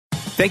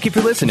Thank you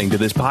for listening to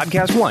this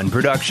Podcast One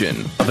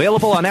production,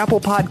 available on Apple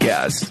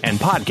Podcasts and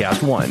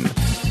Podcast One.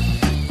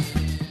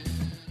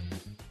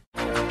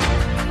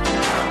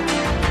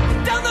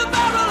 Down the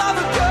barrel of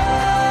a gun,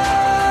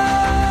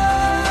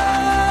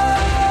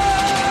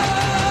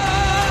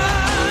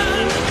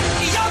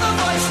 you're the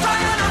voice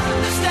trying to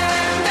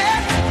understand it.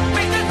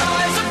 Make the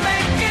noise and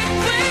make it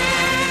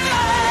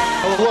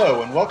clear.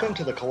 Hello, and welcome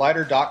to the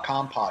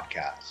Collider.com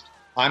podcast.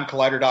 I'm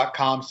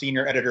Collider.com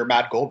senior editor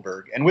Matt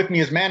Goldberg, and with me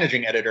is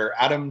managing editor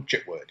Adam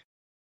Chitwood.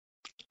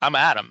 I'm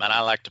Adam, and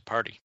I like to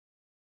party.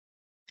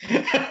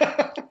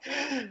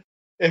 In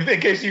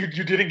case you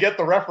didn't get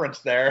the reference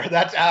there,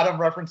 that's Adam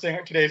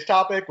referencing today's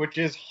topic, which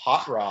is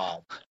Hot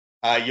Rod.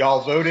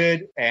 Y'all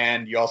voted,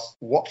 and y'all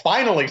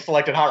finally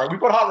selected Hot Rod. We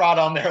put Hot Rod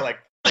on there like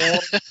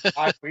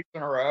 5 weeks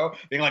in a row,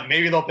 being like,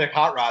 maybe they'll pick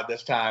Hot Rod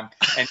this time.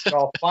 And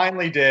y'all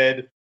finally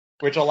did,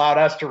 which allowed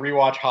us to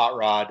rewatch Hot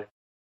Rod.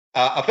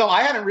 A film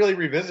I hadn't really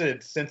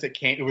revisited since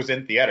it was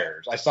in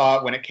theaters. I saw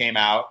it when it came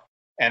out,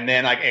 and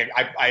then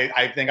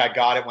I think I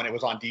got it when it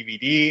was on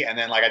DVD, and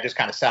then I just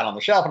kind of sat on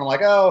the shelf, and I'm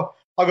like, oh,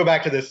 I'll go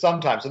back to this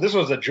sometime. So this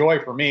was a joy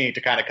for me to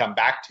kind of come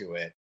back to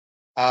it.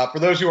 For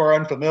those who are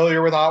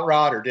unfamiliar with Hot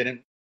Rod or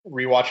didn't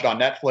rewatch it on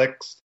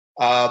Netflix,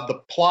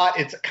 the plot,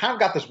 it's kind of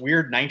got this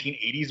weird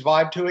 1980s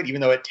vibe to it, even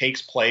though it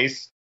takes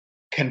place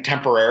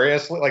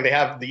contemporaneously. Like, they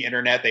have the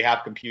internet, they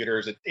have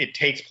computers. It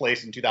takes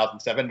place in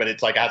 2007, but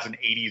it's has an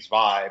 80s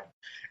vibe.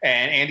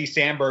 And Andy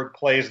Samberg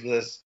plays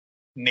this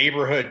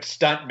neighborhood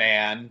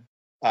stuntman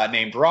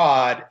named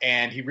Rod,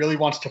 and he really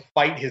wants to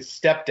fight his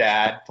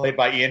stepdad, played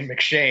by Ian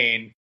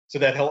McShane, so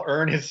that he'll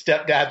earn his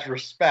stepdad's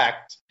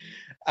respect.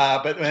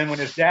 But then when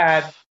his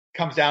dad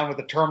comes down with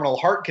a terminal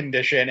heart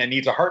condition and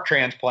needs a heart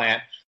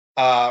transplant,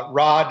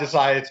 Rod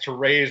decides to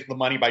raise the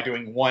money by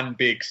doing one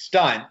big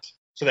stunt,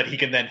 so that he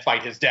can then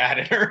fight his dad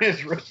and earn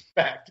his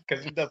respect,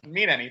 because it doesn't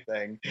mean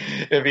anything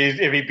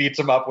if he beats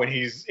him up when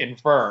he's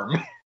infirm.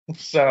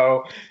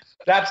 So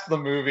that's the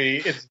movie.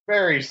 It's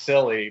very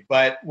silly,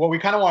 but what we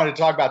kind of wanted to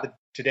talk about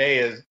today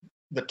is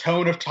the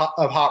tone of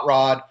Hot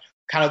Rod,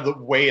 kind of the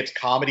way its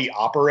comedy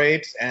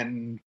operates,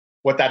 and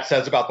what that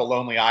says about The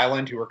Lonely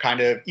Island, who are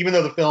kind of, even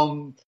though the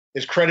film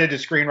is credited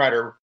to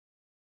screenwriter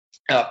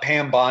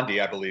Pam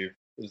Bondi, I believe,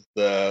 is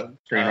the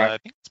screenwriter. I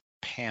think it's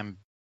Pam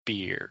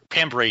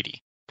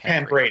Brady.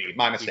 Pam Brady,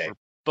 my mistake. We were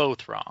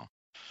both wrong.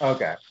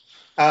 Okay.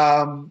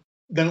 The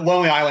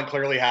Lonely Island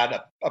clearly had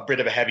a bit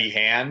of a heavy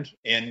hand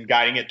in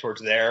guiding it towards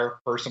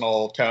their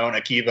personal tone.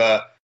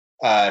 Akiva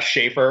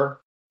Schaffer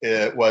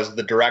was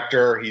the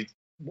director. He's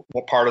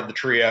part of the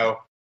trio.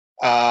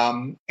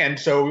 And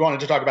so we wanted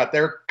to talk about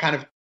their kind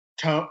of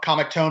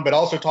comic tone, but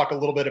also talk a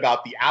little bit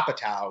about the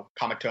Apatow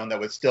comic tone that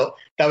was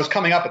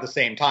coming up at the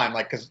same time.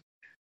 Because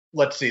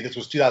let's see, this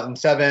was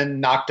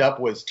 2007. Knocked Up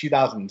was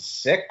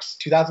 2006,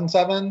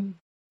 2007.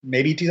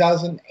 Maybe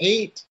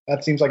 2008.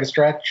 That seems like a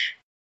stretch.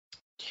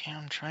 Yeah,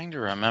 I'm trying to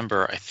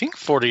remember. I think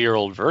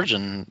 40-Year-Old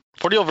Virgin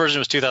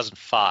was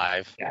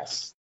 2005.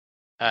 Yes.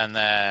 And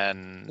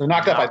then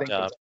Knocked Up, I think,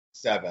 was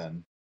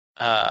 7.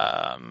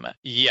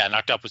 Yeah,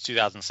 Knocked Up was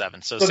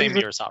 2007. So same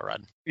year as Hot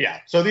Rod.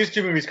 Yeah. So these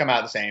two movies come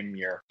out the same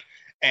year.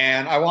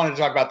 And I wanted to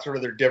talk about sort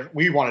of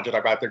we wanted to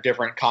talk about their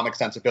different comic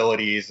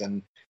sensibilities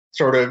and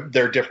sort of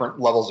their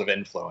different levels of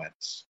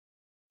influence.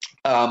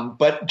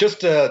 But just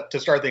to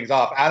start things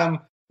off, Adam,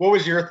 what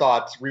was your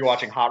thoughts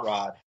rewatching Hot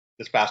Rod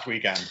this past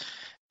weekend?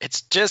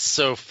 It's just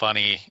so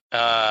funny.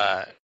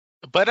 But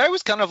I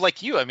was kind of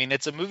like you. I mean,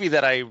 it's a movie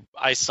that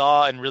I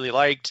saw and really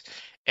liked,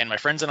 and my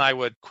friends and I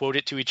would quote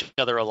it to each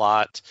other a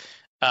lot.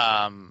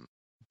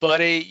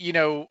 But I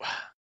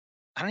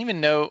don't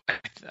even know.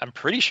 I'm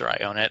pretty sure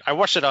I own it. I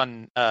watched it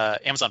on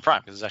Amazon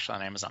Prime, because it's actually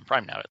on Amazon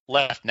Prime now. It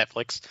left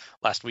Netflix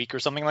last week or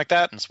something like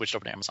that and switched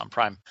over to Amazon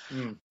Prime.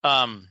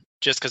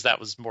 Just because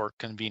that was more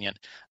convenient.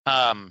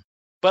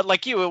 But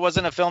like you, it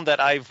wasn't a film that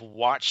I've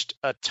watched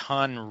a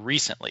ton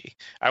recently.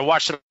 I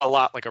watched it a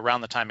lot around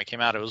the time it came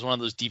out. It was one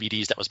of those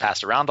DVDs that was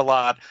passed around a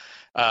lot,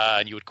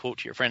 and you would quote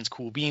to your friends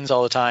Cool Beans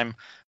all the time.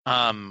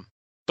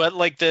 But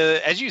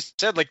as you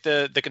said,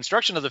 the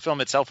construction of the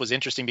film itself was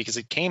interesting because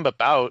it came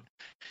about,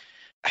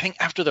 I think,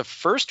 after the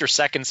first or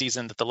second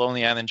season that The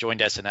Lonely Island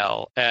joined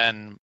SNL.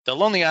 And The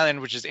Lonely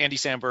Island, which is Andy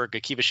Samberg,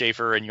 Akiva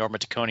Schaffer, and Jorma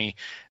Taccone,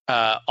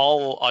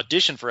 all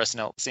auditioned for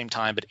SNL at the same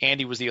time, but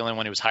Andy was the only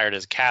one who was hired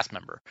as a cast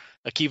member.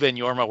 Akiva and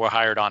Jorma were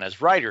hired on as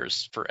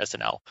writers for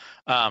SNL.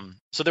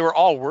 So they were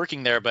all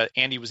working there, but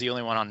Andy was the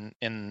only one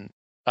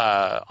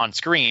on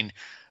screen.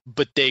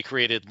 But they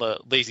created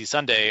Lazy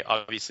Sunday,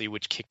 obviously,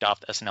 which kicked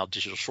off the SNL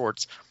digital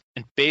shorts.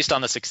 And based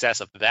on the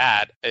success of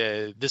that,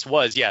 this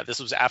was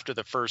after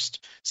the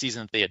first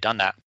season that they had done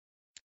that.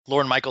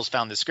 Lorne Michaels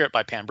found this script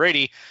by Pam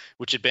Brady,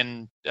 which had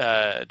been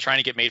trying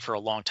to get made for a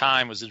long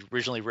time, was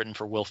originally written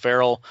for Will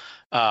Ferrell,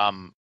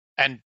 and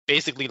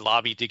basically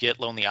lobbied to get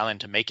Lonely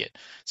Island to make it.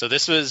 So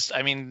this was,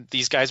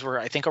 these guys were,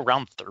 I think,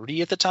 around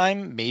 30 at the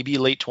time, maybe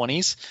late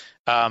 20s.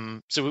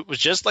 So it was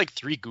just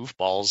three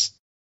goofballs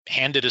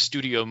handed a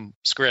studio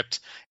script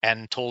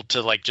and told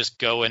to just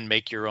go and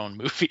make your own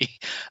movie.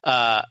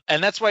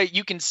 And that's why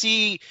you can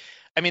see,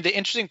 I mean, the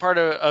interesting part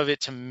of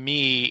it to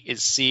me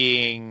is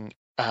seeing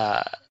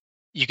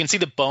you can see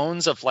the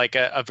bones of like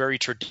a very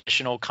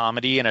traditional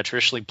comedy and a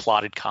traditionally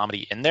plotted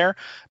comedy in there,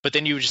 but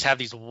then you just have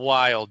these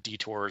wild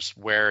detours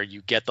where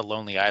you get the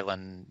Lonely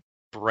Island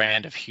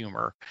brand of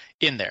humor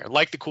in there,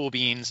 like the Cool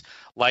Beans,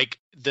 like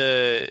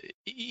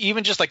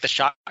even just like the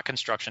shot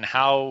construction,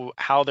 how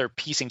they're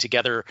piecing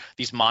together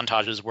these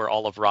montages where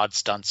all of Rod's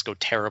stunts go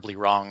terribly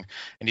wrong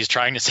and he's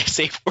trying to say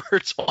safe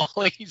words while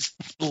he's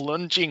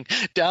lunging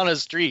down a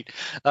street.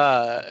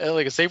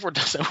 Like a safe word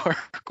doesn't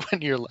work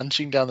when you're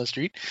lunging down the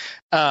street.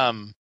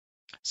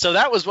 So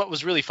that was what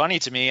was really funny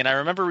to me. And I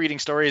remember reading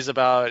stories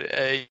about,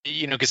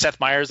 because Seth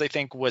Meyers, I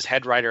think, was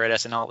head writer at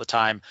SNL at the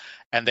time,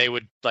 and they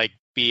would like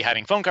be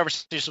having phone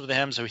conversations with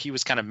him. So he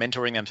was kind of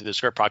mentoring them through the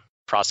script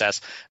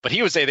process. But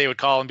he would say they would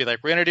call and be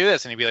like, we're going to do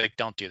this. And he'd be like,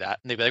 don't do that.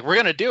 And they'd be like, we're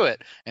going to do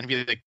it. And he'd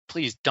be like,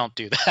 please don't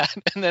do that.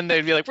 And then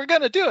they'd be like, we're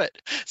going to do it.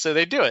 So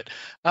they do it.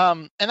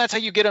 And that's how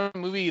you get a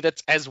movie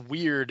that's as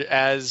weird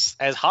as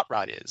Hot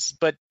Rod is.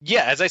 But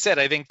yeah, as I said,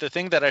 I think the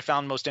thing that I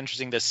found most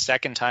interesting this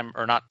second time,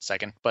 or not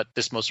second, but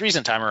this most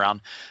recent time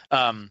around,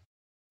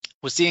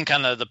 was seeing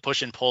kind of the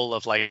push and pull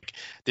of like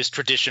this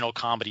traditional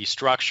comedy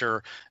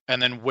structure,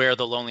 and then where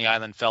the Lonely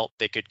Island felt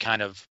they could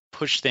kind of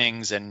push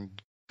things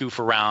and goof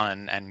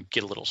around and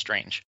get a little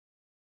strange.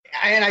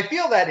 And I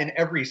feel that in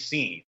every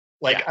scene.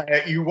 Like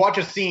you watch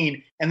a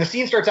scene and the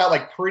scene starts out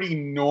like pretty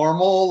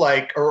normal,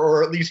 like,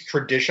 or at least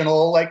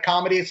traditional like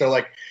comedy. So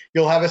like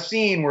you'll have a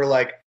scene where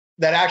like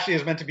that actually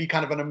is meant to be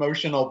kind of an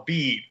emotional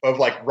beat of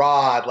like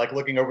Rod, like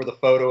looking over the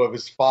photo of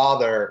his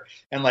father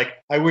and like,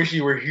 I wish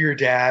you were here,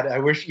 Dad. I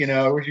wish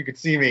you could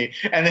see me.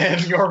 And then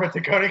Jorma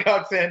Taccone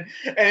comes in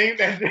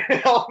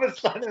and all of a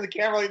sudden the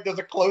camera like, does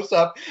a close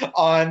up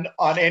on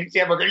Andy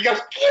Samberg and he goes,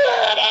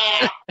 get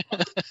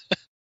out!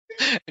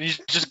 And he's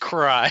just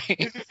crying.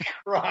 He's just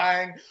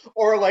crying.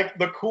 Or like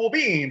the Cool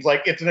Beans,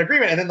 like it's an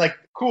agreement, and then like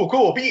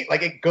cool beat,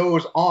 like it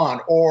goes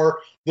on. Or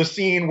the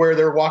scene where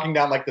they're walking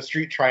down like the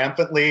street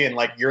triumphantly and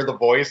like You're the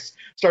Voice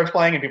starts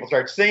playing and people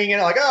start singing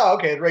and like, oh,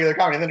 okay, it's regular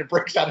comedy, and then it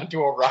breaks out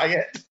into a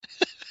riot.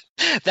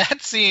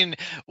 That scene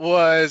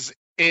was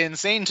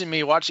insane to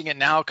me watching it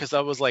now, because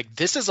I was like,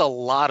 this is a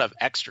lot of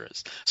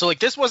extras. So like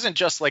this wasn't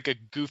just like a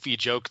goofy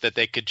joke that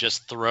they could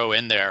just throw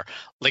in there.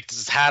 Like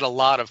this had a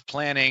lot of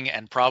planning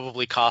and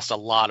probably cost a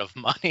lot of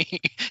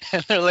money.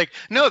 And they're like,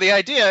 no, the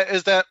idea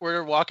is that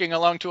we're walking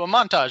along to a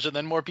montage and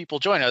then more people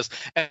join us,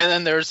 and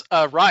then there's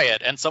a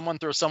riot and someone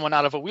throws someone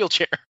out of a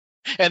wheelchair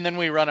and then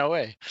we run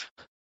away.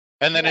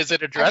 And then is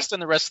it addressed in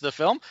the rest of the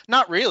film?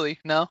 Not really,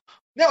 no.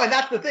 No, and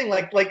that's the thing.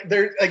 Like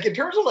there, like in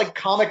terms of like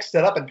comic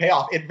setup and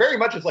payoff, it very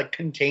much is like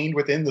contained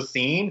within the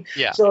scene.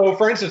 Yeah. So,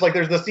 for instance, like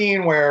there's the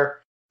scene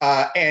where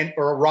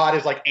Rod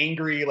is like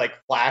angry, like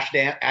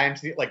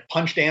like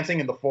punch dancing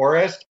in the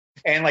forest,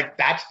 and like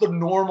that's the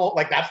normal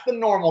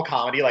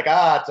comedy. Like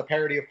it's a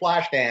parody of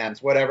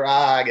Flashdance, whatever.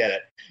 I get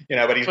it,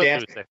 But he's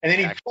dancing, and then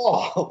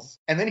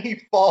he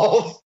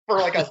falls, for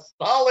like a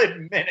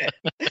solid minute.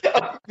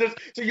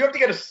 So you have to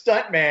get a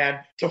stunt man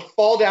to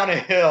fall down a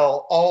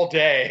hill all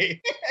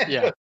day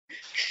and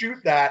shoot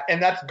that,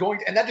 and that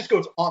just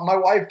goes on. My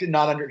wife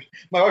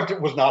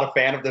was not a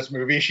fan of this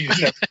movie. She's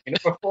never seen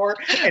it before.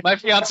 And my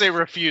fiance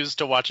refused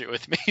to watch it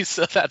with me,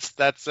 so that's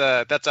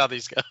how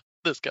this goes.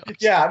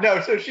 Yeah, no.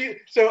 So she's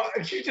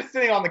just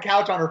sitting on the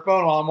couch on her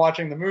phone while I'm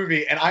watching the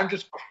movie, and I'm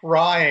just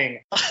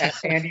crying at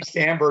Andy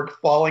Samberg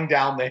falling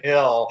down the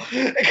hill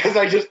because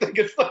I just think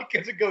it's like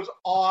because it goes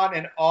on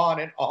and on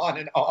and on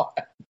and on.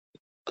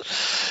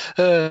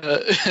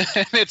 And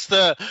it's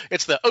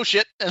the oh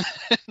shit, and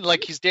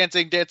like he's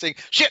dancing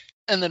shit,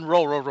 and then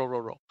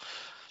roll.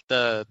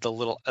 The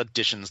little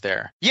additions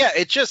there. Yeah,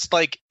 it's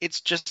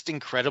just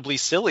incredibly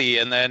silly.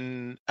 And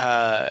then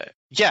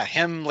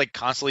him like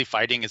constantly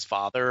fighting his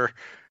father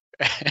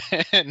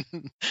and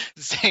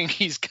saying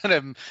he's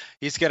gonna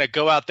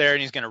go out there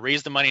and he's gonna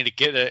raise the money to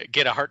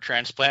get a heart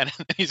transplant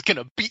and then he's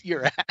gonna beat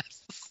your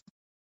ass.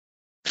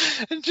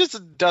 It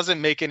just doesn't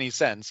make any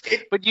sense.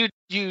 But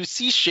you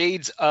see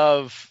shades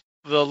of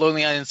the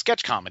Lonely Island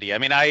sketch comedy. I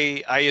mean,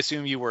 I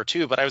assume you were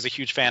too, but I was a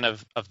huge fan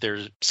of their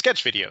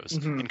sketch videos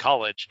in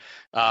college.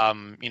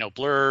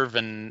 Blurv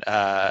and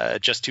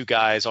Just Two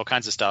Guys, all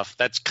kinds of stuff.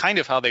 That's kind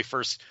of how they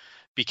first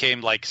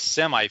became like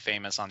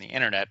semi-famous on the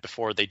internet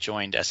before they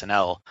joined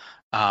SNL.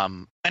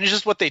 And it's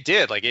just what they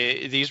did. Like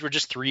these were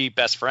just three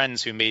best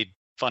friends who made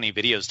funny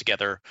videos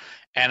together.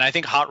 And I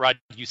think Hot Rod,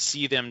 you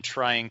see them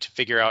trying to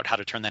figure out how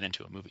to turn that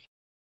into a movie.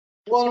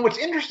 Well, and what's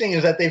interesting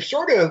is that they've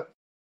sort of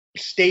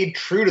stayed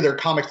true to their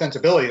comic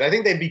sensibilities. I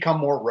think they've become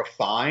more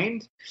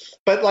refined.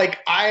 But like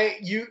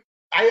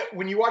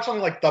when you watch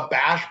something like the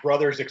Bash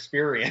Brothers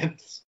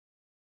Experience,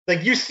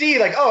 like you see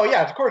like, oh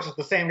yeah, of course it's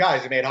the same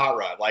guys who made Hot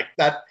Rod. Like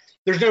that,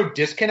 there's no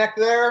disconnect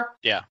there.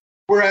 Yeah.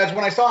 Whereas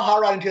when I saw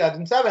Hot Rod in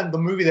 2007, the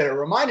movie that it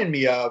reminded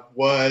me of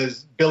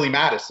was Billy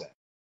Madison.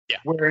 Yeah.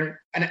 An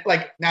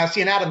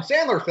Adam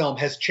Sandler film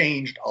has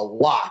changed a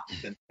lot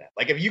since then.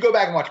 Like if you go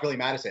back and watch Billy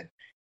Madison,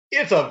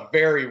 it's a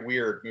very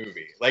weird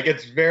movie. Like,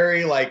 it's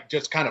very, like,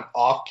 just kind of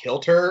off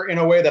kilter in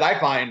a way that I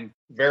find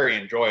very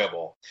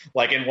enjoyable.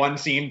 Like, in one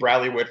scene,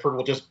 Bradley Whitford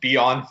will just be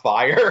on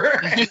fire.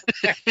 And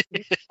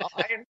he's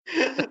fine.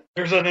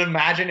 There's an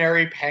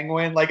imaginary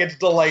penguin. Like, it's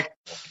delightful.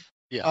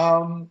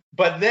 Yeah.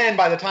 But then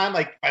by the time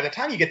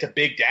you get to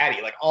Big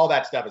Daddy, like, all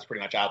that stuff is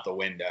pretty much out the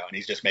window, and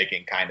he's just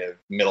making kind of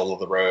middle of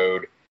the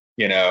road.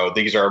 You know,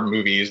 these are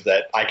movies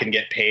that I can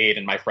get paid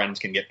and my friends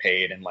can get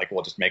paid, and like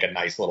we'll just make a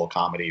nice little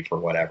comedy for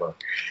whatever.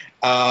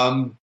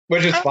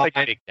 Which is I fine.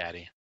 like Big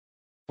Daddy.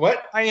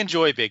 What? I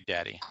enjoy Big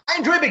Daddy. I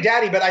enjoy Big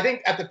Daddy, but I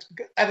think at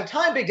the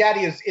time Big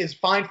Daddy is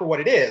fine for what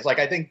it is. Like,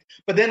 I think,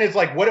 but then it's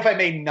like, what if I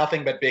made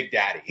nothing but Big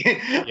Daddy?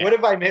 Yeah.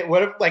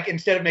 What if like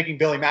instead of making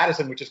Billy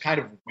Madison, which is kind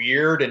of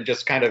weird and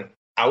just kind of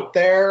out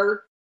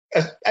there.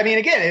 I mean,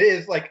 again, it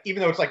is like,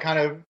 even though it's like kind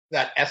of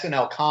that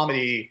SNL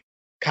comedy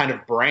kind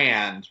of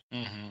brand,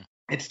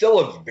 it's still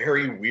a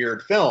very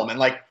weird film. And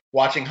like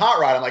watching Hot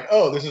Rod, I'm like,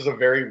 oh, this is a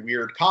very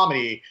weird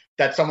comedy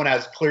that someone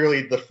has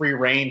clearly the free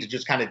reign to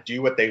just kind of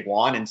do what they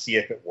want and see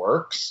if it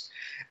works.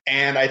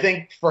 And I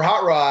think for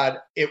Hot Rod,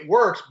 it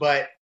works,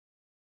 but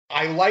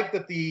I like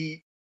that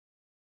the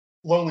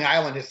Lonely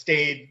Island has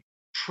stayed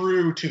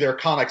true to their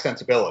comic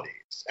sensibilities.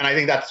 And I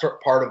think that's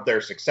part of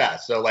their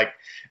success. So like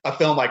a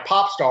film like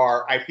Pop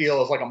Star, I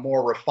feel is like a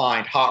more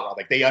refined Hot Rod.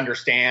 Like they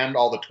understand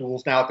all the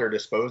tools now at their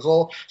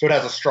disposal. So it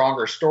has a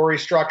stronger story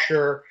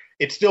structure.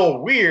 It's still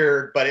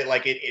weird, but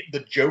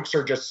the jokes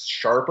are just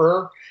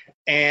sharper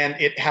and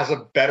it has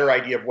a better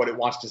idea of what it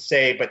wants to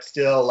say, but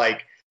still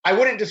like, I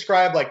wouldn't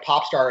describe like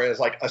Pop Star as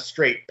like a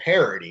straight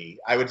parody.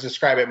 I would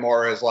describe it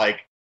more as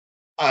like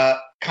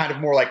kind of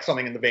more like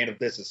something in the vein of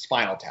This Is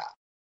Spinal Tap.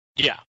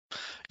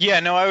 Yeah,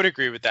 no, I would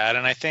agree with that.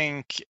 And I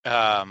think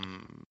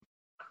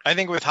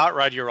with Hot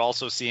Rod, you're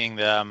also seeing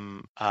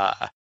them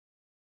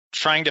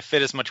trying to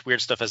fit as much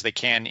weird stuff as they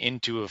can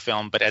into a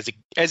film. But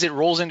as it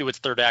rolls into its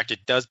third act,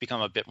 it does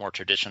become a bit more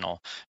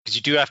traditional, because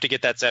you do have to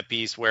get that set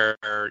piece where,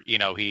 you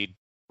know, he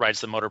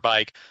rides the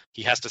motorbike,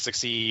 he has to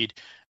succeed.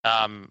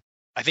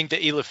 I think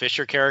the Ela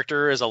Fisher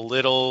character is a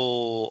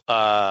little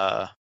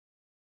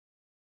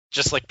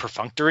just like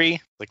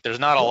perfunctory. Like there's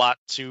not a lot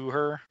to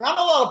her. Not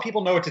a lot of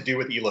people know what to do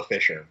with Ela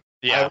Fisher.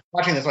 Yeah. I was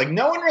watching this, like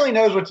no one really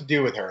knows what to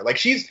do with her.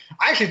 Like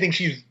I actually think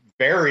she's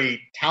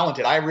very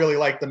talented. I really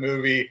like the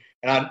movie,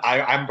 and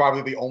I'm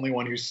probably the only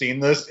one who's seen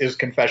this, is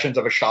Confessions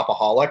of a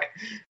Shopaholic,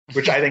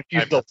 which I think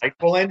she's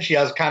delightful in. She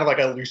has kind of like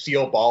a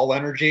Lucille Ball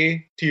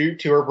energy to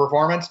her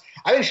performance.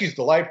 I think she's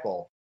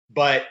delightful,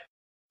 but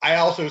I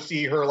also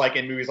see her like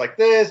in movies like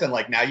this and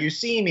like Now You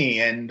See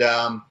Me and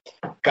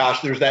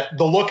there's The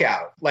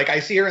Lookout. Like I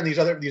see her in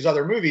these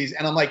other movies,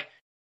 and I'm like,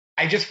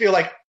 I just feel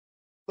like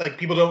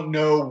people don't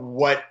know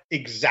what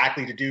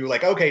exactly to do.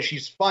 Like, okay,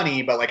 she's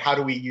funny, but like, how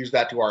do we use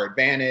that to our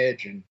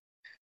advantage? And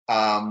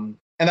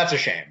that's a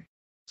shame.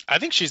 I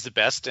think she's the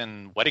best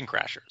in Wedding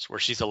Crashers, where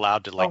she's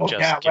allowed to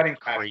get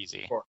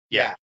crazy.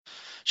 Yeah.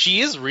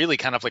 She is really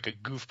kind of like a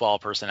goofball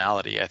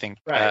personality. I think,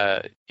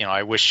 right.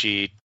 I wish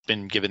she'd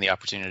been given the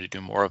opportunity to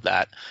do more of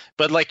that.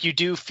 But like, you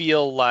do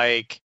feel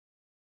like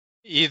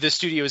the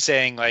studio is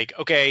saying like,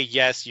 okay,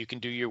 yes, you can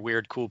do your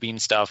weird cool bean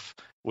stuff,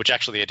 which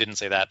actually I didn't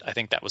say that. I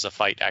think that was a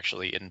fight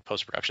actually in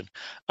post-production.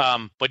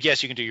 But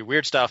yes, you can do your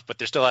weird stuff, but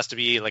there still has to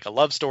be like a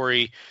love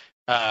story.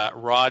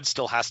 Rod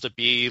still has to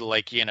be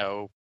like,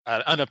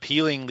 an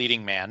appealing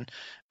leading man.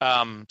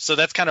 So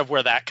that's kind of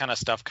where that kind of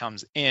stuff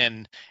comes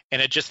in.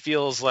 And it just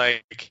feels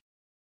like,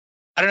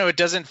 I don't know, it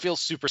doesn't feel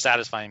super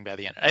satisfying by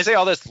the end. I say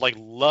all this like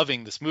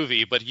loving this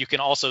movie, but you can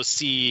also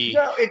see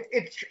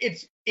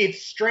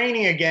it's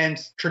straining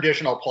against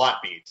traditional plot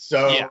beats.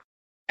 So yeah.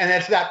 And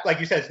that's that, like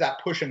you said, it's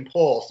that push and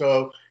pull.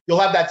 So you'll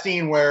have that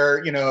scene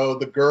where,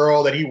 the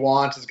girl that he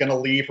wants is going to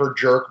leave her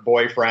jerk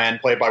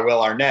boyfriend, played by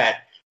Will Arnett.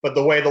 But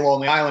the way the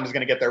Lonely Island is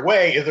going to get their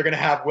way is they're going to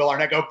have Will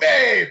Arnett go,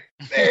 babe,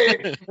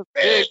 babe,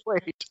 babe,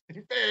 wait.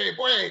 babe,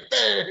 wait,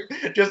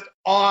 babe. Just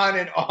on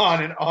and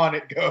on and on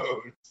it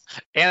goes.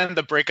 And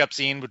the breakup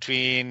scene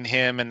between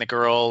him and the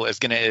girl is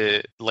going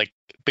to like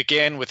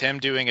begin with him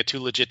doing a Too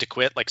Legit to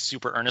Quit, like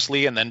super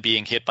earnestly, and then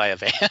being hit by a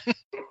van.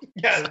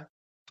 Yeah.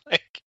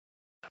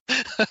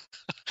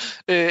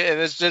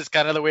 It's just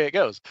kind of the way it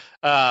goes.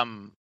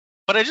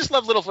 But I just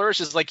love little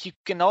flourishes. Like you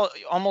can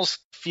almost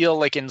feel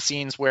like in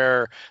scenes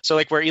where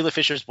Ela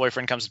Fisher's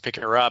boyfriend comes to pick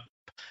her up,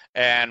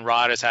 and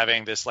Rod is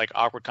having this like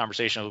awkward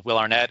conversation with Will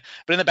Arnett.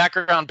 But in the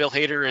background, Bill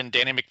Hader and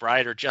Danny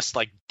McBride are just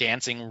like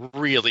dancing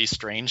really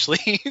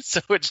strangely.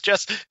 So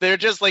they're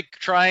just like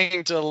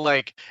trying to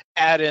like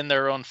add in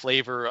their own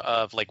flavor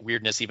of like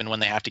weirdness, even when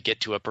they have to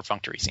get to a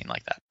perfunctory scene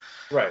like that.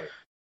 Right.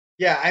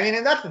 Yeah, I mean,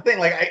 and that's the thing.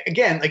 Like,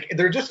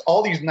 they're just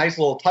all these nice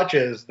little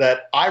touches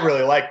that I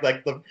really like.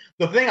 Like the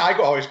thing I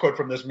always quote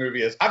from this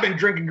movie is, "I've been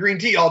drinking green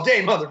tea all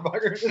day,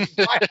 motherfucker." This is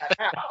my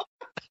now.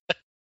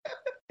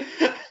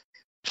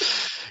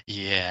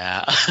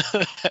 Yeah.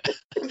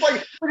 It's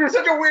like, it's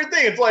such a weird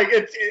thing. It's like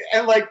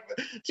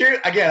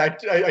again,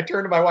 I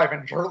turned to my wife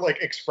and her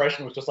like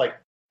expression was just like,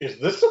 is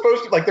this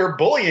supposed to, like, they're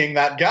bullying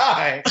that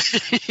guy? Yeah. It's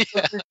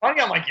supposed to be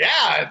funny. I'm like,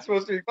 yeah, it's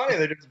supposed to be funny.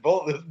 They just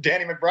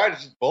Danny McBride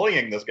is just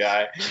bullying this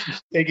guy,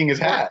 taking his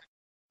hat.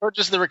 Or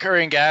just the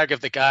recurring gag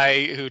of the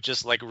guy who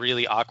just like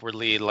really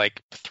awkwardly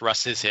like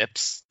thrusts his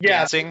hips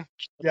dancing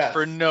Yes.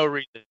 for no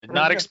reason,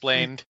 not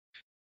explained.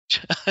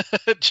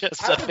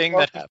 Just I a would thing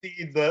love that to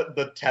see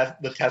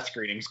the test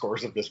screening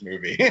scores of this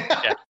movie.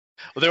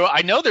 Well,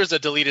 I know there's a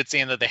deleted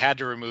scene that they had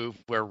to remove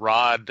where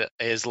Rod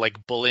is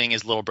like bullying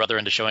his little brother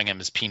into showing him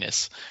his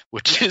penis,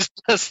 which is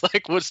just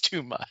like was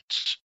too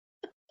much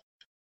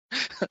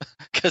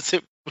because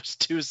it was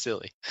too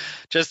silly,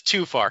 just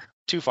too far,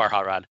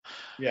 Hot Rod.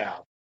 Yeah.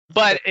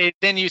 But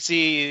then you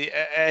see,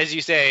 as you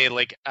say,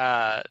 like,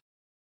 I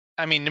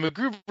mean,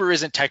 MacGruber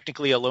isn't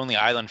technically a Lonely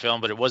Island film,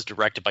 but it was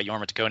directed by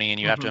Jorma Taccone, and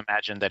you have to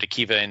imagine that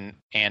Akiva and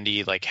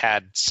Andy like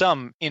had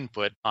some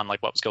input on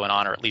like what was going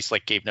on, or at least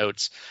like gave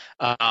notes.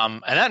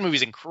 And that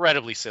movie's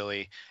incredibly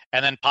silly.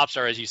 And then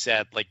Popstar, as you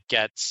said, like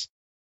it's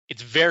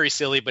very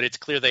silly, but it's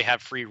clear they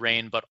have free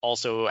reign, but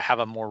also have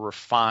a more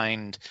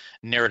refined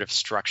narrative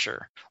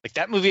structure. Like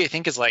that movie, I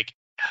think is like,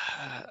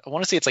 I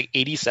want to say it's like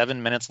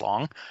 87 minutes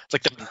long. It's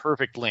like the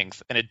perfect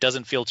length, and it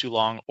doesn't feel too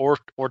long or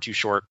too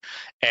short,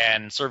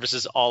 and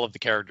services all of the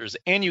characters.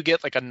 And you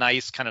get like a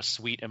nice kind of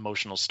sweet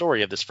emotional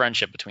story of this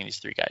friendship between these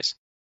three guys.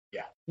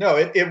 Yeah. No,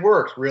 it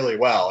works really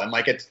well. And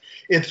like it's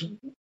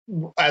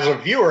as a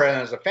viewer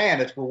and as a fan,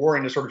 it's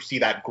rewarding to sort of see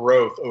that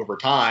growth over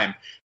time.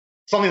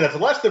 Something that's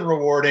less than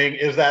rewarding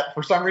is that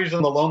for some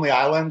reason, The Lonely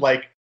Island,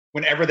 like,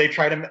 whenever they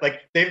try to,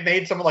 like, they've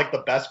made some of like the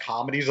best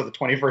comedies of the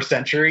 21st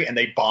century and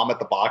they bomb at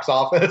the box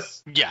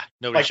office. Yeah,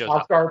 nobody Like shows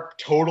up. Popstar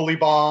totally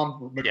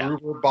bombed.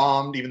 MacGruber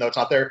bombed, even though it's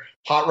not there.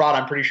 Hot Rod,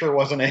 I'm pretty sure,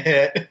 wasn't a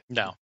hit.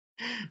 No.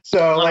 So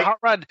Well, like Hot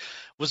Rod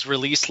was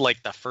released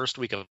like the first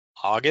week of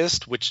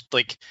August, which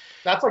like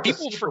that's like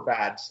people the super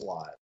bad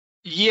slot.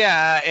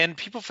 yeah, and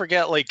people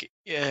forget like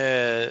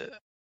Guardians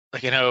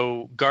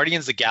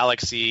of the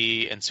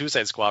Galaxy and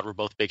Suicide Squad were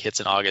both big hits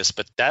in August,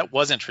 but that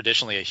wasn't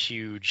traditionally a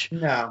huge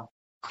No.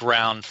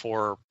 ground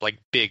for like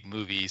big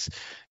movies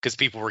because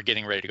people were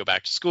getting ready to go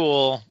back to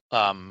school,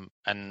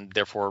 and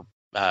therefore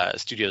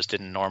studios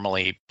didn't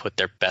normally put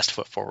their best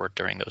foot forward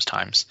during those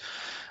times.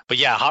 But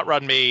yeah, Hot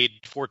Rod made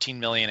 $14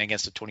 million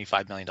against a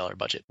 $25 million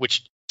budget,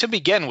 which to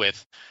begin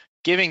with,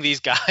 giving these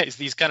guys,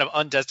 these kind of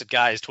untested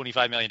guys,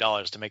 $25 million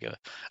to make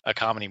a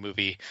comedy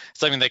movie,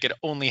 something that could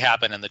only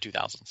happen in the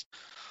 2000s.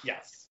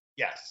 Yes,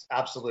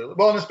 absolutely.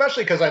 Well, and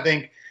especially because I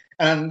think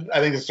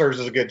this serves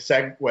as a good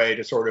segue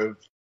to sort of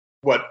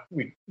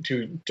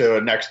to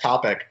a next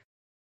topic.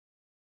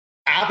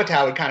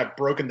 Apatow had kind of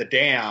broken the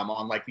dam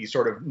on like these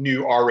sort of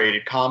new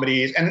R-rated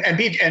comedies,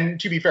 and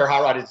to be fair,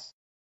 Hot Rod,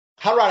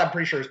 I'm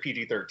pretty sure is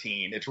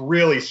PG-13. It's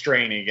really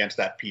straining against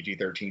that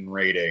PG-13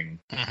 rating.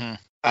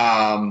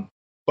 Mm-hmm.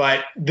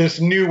 But this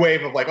new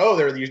wave of like, oh,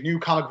 there are these new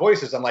comic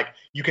voices. I'm like,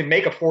 you can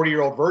make a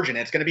 40-year-old version.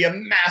 It's going to be a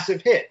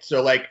massive hit.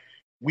 So like,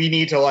 we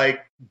need to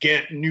like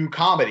get new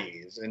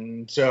comedies,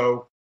 and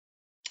so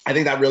I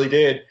think that really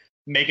did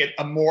make it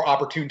a more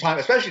opportune time,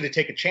 especially to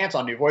take a chance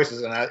on new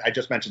voices. And I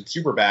just mentioned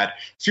Superbad,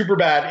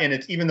 and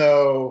it's, even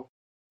though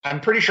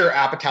I'm pretty sure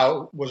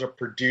Apatow was a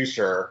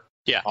producer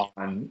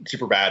on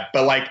Superbad,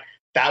 but like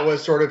that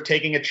was sort of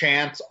taking a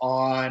chance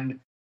on.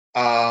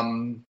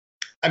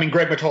 I mean,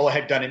 Greg Mottola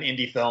had done an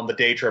indie film, The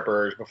Day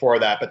Trippers, before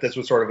that, but this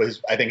was sort of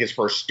his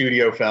first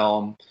studio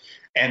film.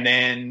 And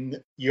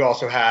then you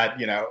also had,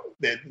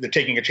 the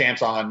taking a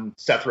chance on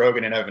Seth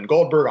Rogen and Evan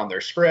Goldberg on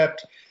their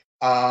script.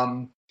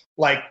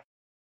 Like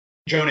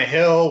Jonah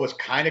Hill was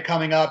kind of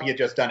coming up. He had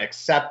just done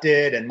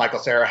Accepted, and Michael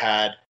Cera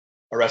had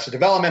Arrested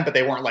Development, but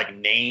they weren't like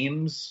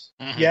names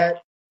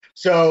yet.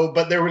 So,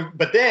 but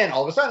then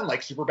all of a sudden,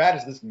 like Superbad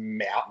is this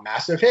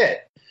massive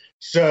hit.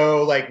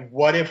 So like,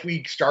 what if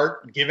we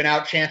start giving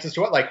out chances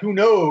to it? Like, who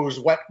knows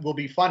what will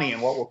be funny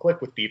and what will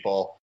click with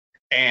people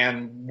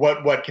and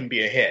what can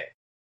be a hit.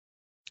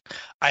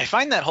 I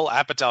find that whole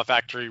Apatow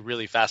factory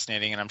really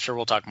fascinating, and I'm sure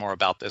we'll talk more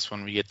about this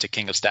when we get to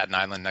King of Staten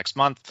Island next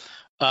month.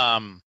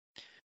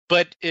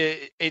 But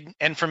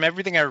and from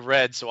everything I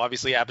read, so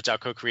obviously Apatow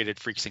co-created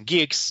Freaks and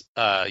Geeks.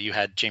 You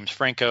had James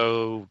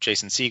Franco,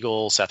 Jason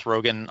Segel, Seth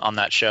Rogen on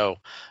that show.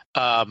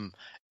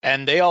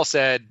 And they all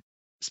said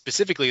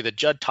specifically that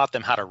Judd taught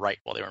them how to write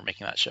while they were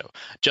making that show.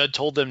 Judd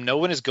told them no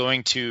one is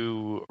going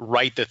to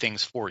write the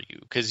things for you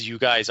because you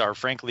guys are,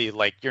 frankly,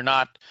 like, you're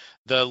not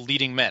the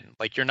leading men.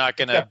 Like, you're not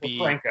going to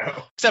be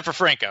except for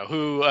Franco,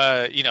 who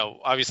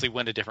obviously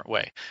went a different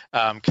way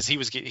because he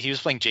was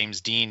playing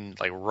James Dean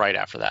like right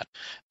after that.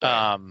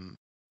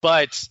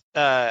 But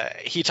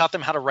he taught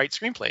them how to write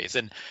screenplays,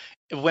 and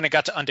when it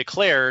got to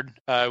Undeclared,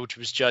 which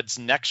was Judd's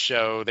next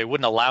show, they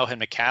wouldn't allow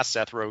him to cast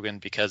Seth Rogen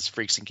because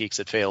Freaks and Geeks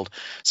had failed.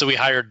 So we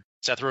hired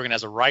Seth Rogen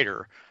as a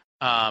writer.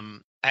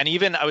 And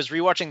even I was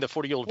rewatching the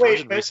 40-year-old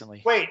version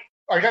recently. Wait,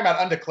 are you talking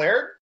about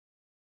Undeclared?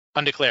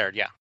 Undeclared,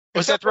 yeah.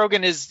 Well, Seth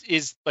Rogen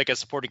is like a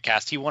supporting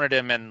cast. He wanted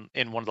him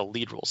in one of the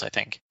lead roles, I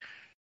think.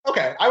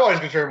 Okay, I've always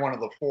considered one of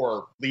the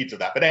four leads of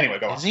that. But anyway,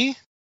 go on. Is he?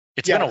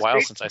 It's been a while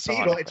Jason since I saw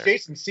Segel, it. it's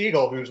Jason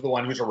Segel who's the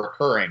one who's a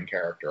recurring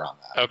character on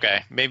that.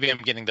 Okay, maybe I'm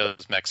getting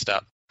those mixed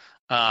up.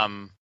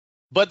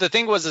 But the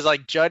thing was, is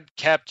like Judd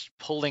kept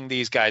pulling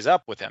these guys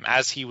up with him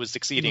as he was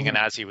succeeding and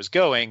as he was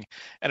going.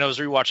 And I was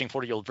rewatching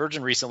 40-Year-Old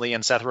Virgin recently,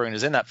 and Seth Rogen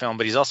is in that film,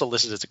 but he's also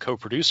listed as a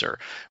co-producer,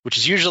 which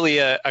is usually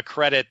a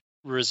credit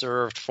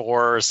reserved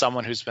for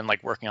someone who's been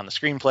like working on the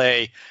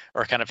screenplay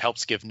or kind of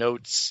helps give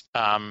notes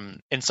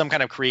in some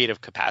kind of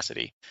creative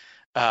capacity.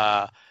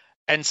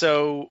 And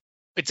so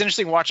it's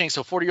interesting watching.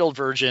 So 40-Year-Old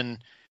Virgin,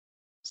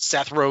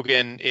 Seth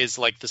Rogen is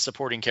like the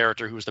supporting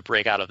character who was the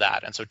breakout of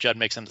that. And so Judd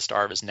makes him the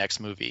star of his next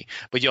movie.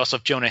 But you also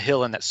have Jonah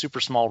Hill in that super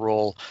small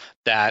role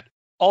that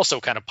also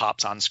kind of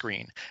pops on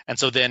screen. And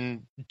so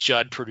then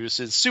Judd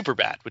produces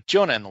Superbad with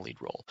Jonah in the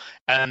lead role.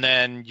 And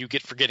then you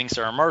get Forgetting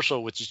Sarah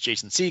Marshall, which is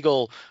Jason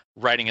Segel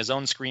writing his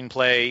own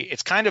screenplay.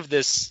 It's kind of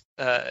this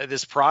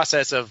this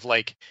process of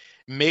like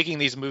making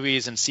these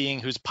movies and seeing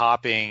who's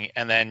popping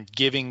and then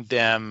giving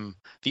them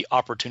the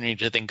opportunity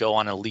to then go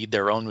on and lead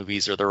their own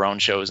movies or their own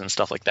shows and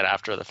stuff like that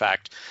after the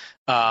fact.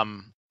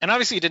 And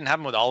obviously it didn't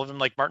happen with all of them.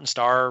 Like Martin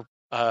Starr,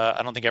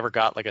 I don't think ever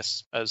got like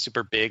a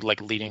super big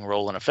like leading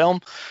role in a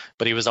film,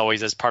 but he was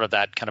always as part of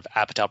that kind of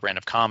Apatow brand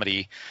of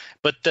comedy.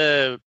 But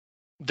the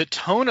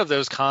tone of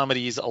those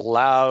comedies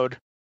allowed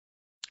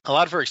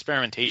for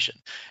experimentation.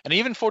 And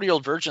even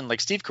 40-Year-Old Virgin,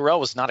 like Steve Carell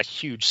was not a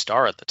huge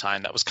star at the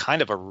time. That was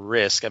kind of a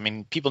risk. I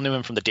mean, people knew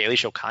him from The Daily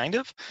Show, kind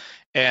of.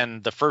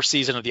 And the first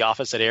season of The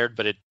Office had aired,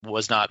 but it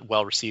was not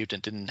well received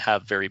and didn't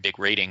have very big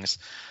ratings.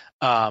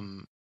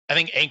 I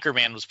think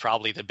Anchorman was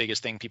probably the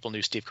biggest thing people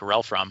knew Steve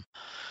Carell from.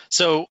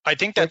 So I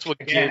think that's what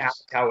again,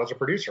 gives... Apatow was a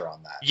producer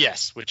on that.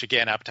 Yes, which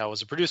again, Apatow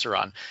was a producer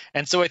on.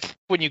 And so I think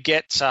when you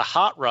get to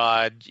Hot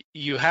Rod,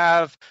 you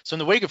have... So in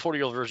the wake of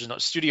 40-Year-Old Virgin,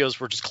 studios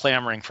were just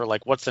clamoring for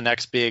like, what's the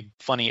next big,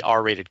 funny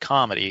R-rated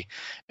comedy?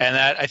 And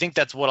I think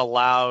that's what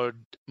allowed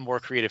more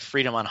creative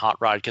freedom on Hot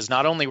Rod, because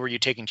not only were you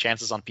taking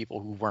chances on people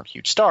who weren't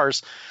huge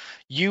stars,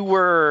 you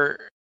were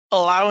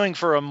allowing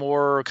for a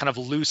more kind of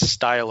loose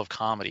style of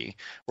comedy.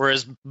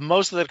 Whereas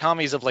most of the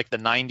comedies of like the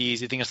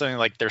 90s, you think of something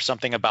like There's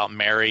Something About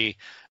Mary,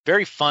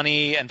 very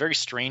funny and very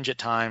strange at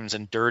times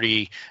and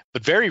dirty,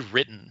 but very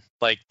written.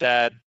 Like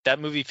that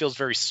movie feels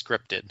very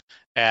scripted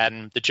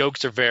and the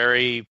jokes are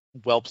very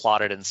well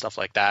plotted and stuff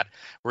like that.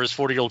 Whereas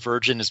 40-Year-Old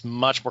Virgin is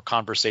much more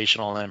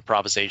conversational and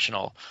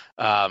improvisational.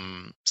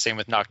 Same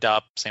with Knocked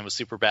Up, same with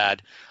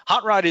Superbad.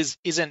 Hot Rod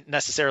isn't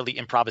necessarily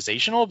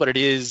improvisational, but it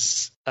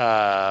is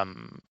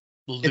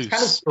loose. It's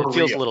kind of it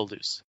feels surreal. a little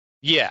loose.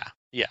 Yeah.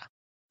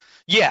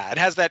 It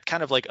has that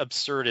kind of like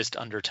absurdist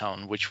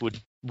undertone,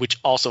 which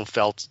also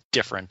felt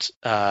different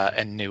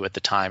and new at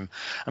the time.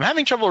 I'm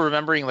having trouble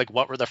remembering like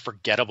what were the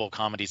forgettable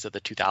comedies of the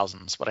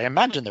 2000s, but I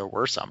imagine there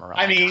were some around.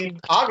 I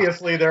mean,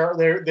 obviously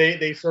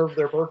they serve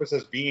their purpose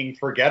as being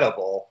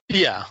forgettable.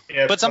 Yeah,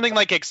 If- but something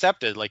like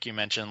Accepted, like you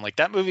mentioned, like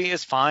that movie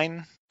is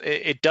fine.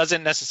 It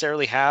doesn't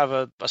necessarily have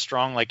a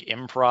strong like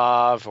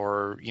improv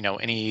or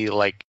any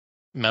like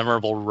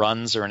memorable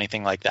runs or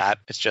anything like that.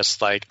 It's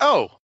just like,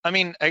 I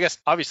mean, I guess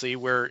obviously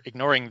we're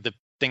ignoring the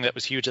thing that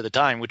was huge at the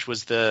time, which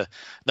was the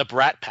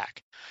Brat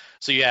Pack.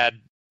 So you had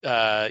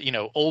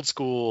Old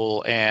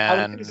School I was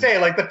and going to say,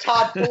 like, the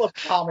Todd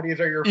Phillips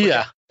comedies are your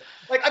yeah,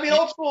 like, I mean,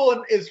 Old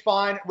School is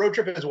fine. Road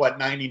Trip is what,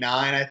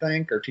 99, I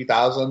think, or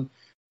 2000.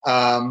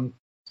 But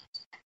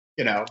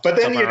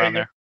then somewhere around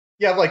there.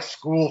 you have like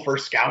School for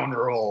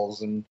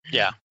Scoundrels and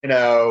Yeah,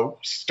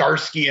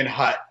 Starsky and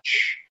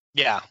Hutch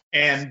yeah,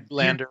 and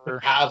Lander. Dukes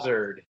of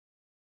Hazzard.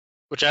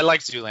 Which I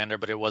liked Zoolander,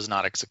 but it was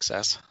not a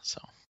success.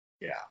 So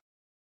Yeah.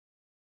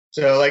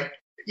 So like,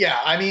 yeah,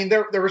 I mean,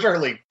 there were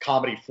certainly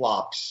comedy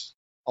flops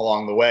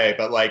along the way,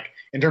 but like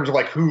in terms of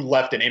like who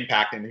left an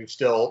impact and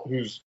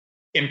whose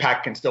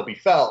impact can still be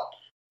felt,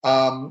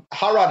 Hot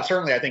Rod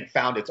certainly I think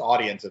found its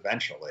audience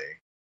eventually.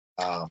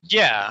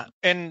 yeah,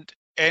 and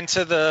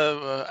to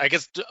the I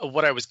guess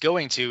what I was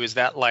going to is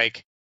that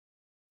like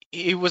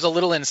it was a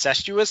little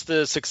incestuous,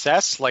 the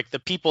success. Like the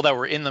people that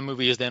were in the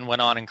movies then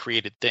went on and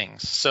created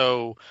things.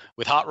 So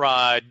with Hot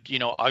Rod,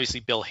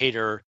 obviously Bill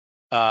Hader,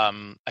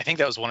 I think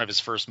that was one of his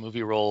first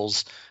movie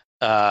roles.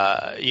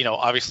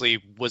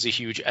 Obviously was a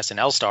huge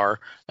SNL star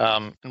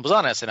and was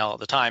on SNL at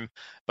the time,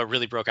 but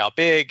really broke out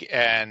big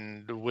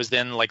and was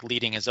then like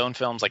leading his own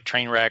films like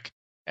Trainwreck.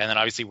 And then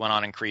obviously went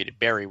on and created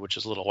Barry, which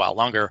is a little while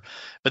longer.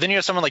 But then you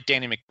have someone like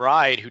Danny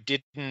McBride who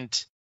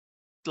didn't,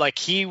 like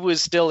he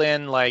was still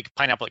in like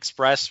Pineapple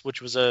Express,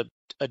 which was a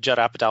Judd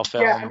Apatow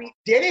film. Yeah, I mean,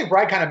 Danny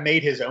McBride kind of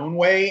made his own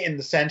way in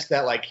the sense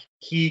that like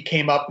he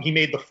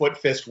made the Foot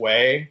Fist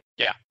Way.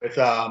 Yeah. With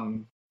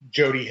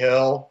Jody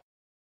Hill,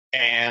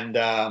 and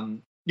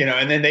and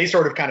then they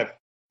sort of kind of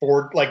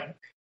like.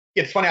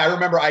 It's funny. I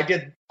remember I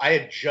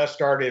had just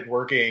started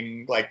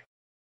working like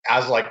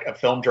as like a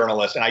film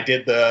journalist, and I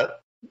did the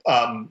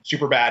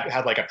Superbad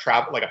had like a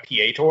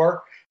PA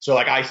tour. So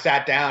like I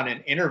sat down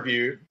and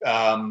interviewed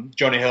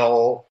Jonah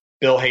Hill,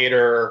 Bill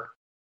Hader,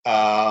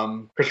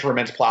 Christopher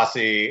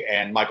Mintz-Plasse,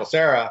 and Michael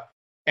Cera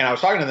And I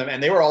was talking to them,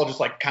 and they were all just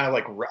like kind of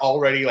like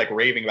already like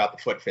raving about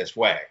The Foot Fist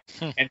Way.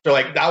 And so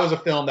like that was a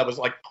film that was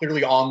like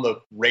clearly on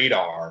the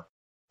radar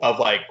of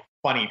like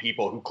funny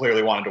people who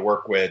clearly wanted to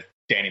work with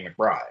Danny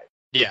McBride.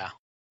 Yeah,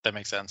 that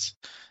makes sense.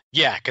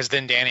 Yeah, because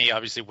then Danny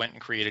obviously went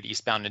and created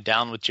Eastbound and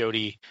Down with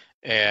Jodie,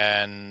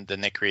 and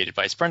then they created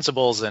Vice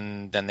Principals,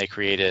 and then they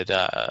created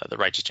The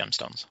Righteous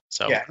Gemstones.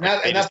 So yeah,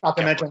 and that's not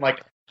to mention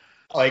like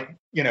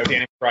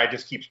Danny McBride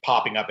just keeps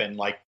popping up in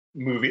like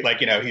movie, like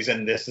he's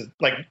in this is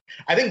like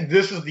I think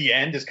This Is the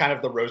End is kind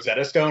of the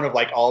Rosetta Stone of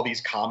like all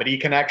these comedy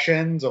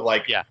connections of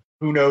like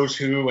who knows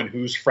who and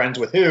who's friends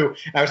with who.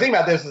 And I was thinking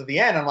about This Is the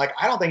End. I'm like,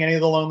 I don't think any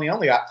of the Lonely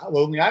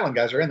Island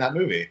guys are in that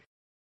movie.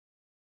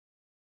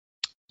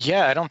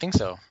 Yeah, I don't think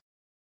so.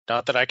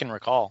 Not that I can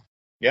recall.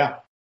 Yeah.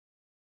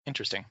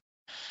 Interesting.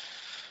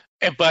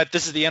 But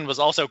This Is the End was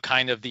also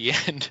kind of the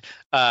end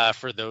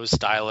for those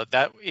style.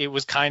 That it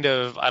was kind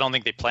of, I don't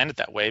think they planned it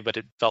that way, but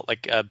it felt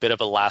like a bit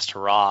of a last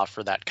hurrah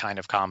for that kind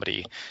of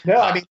comedy. No,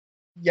 I mean,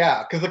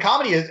 yeah, because the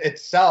comedy is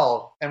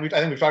itself, and I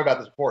think we've talked about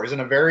this before, is in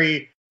a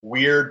very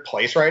weird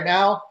place right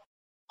now.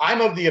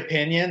 I'm of the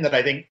opinion that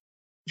I think,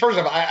 first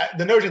of all,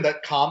 the notion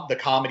that the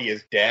comedy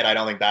is dead, I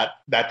don't think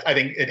I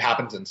think it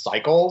happens in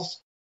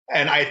cycles.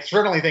 And I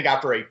certainly think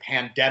after a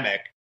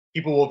pandemic,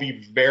 people will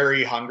be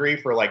very hungry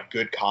for like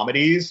good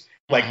comedies,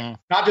 like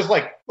not just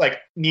like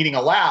needing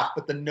a laugh,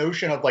 but the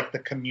notion of like the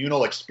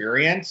communal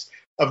experience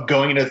of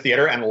going into the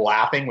theater and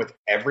laughing with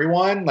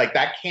everyone. Like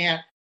that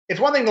can't, it's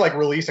one thing to like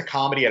release a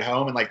comedy at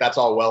home and like that's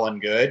all well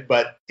and good,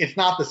 but it's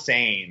not the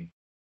same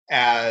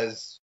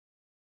as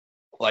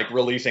like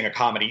releasing a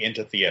comedy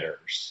into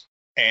theaters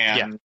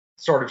and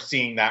sort of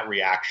seeing that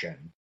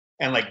reaction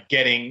and like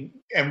getting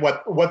and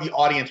what the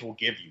audience will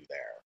give you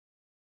there.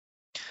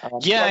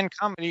 And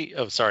comedy.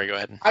 Oh, sorry. Go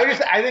ahead.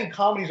 I think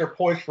comedies are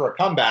poised for a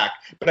comeback,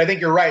 but I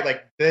think you're right.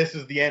 Like This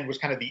Is the End was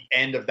kind of the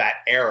end of that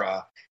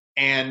era,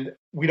 and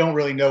we don't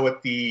really know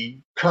what the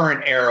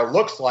current era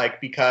looks like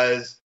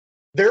because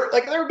there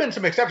have been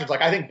some exceptions.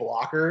 Like I think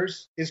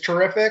Blockers is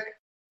terrific,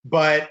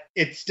 but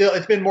it's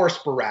been more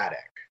sporadic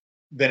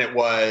than it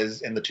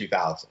was in the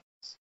 2000s.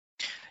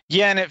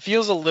 Yeah, and it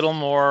feels a little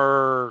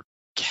more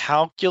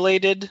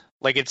calculated.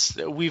 Like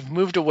we've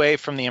moved away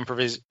from the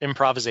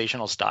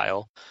improvisational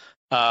style.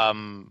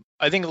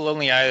 I think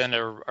Lonely Island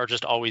are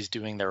just always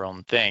doing their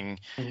own thing.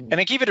 And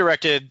Akiva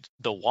directed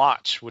The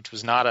Watch, which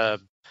was not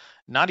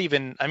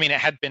even, I mean, it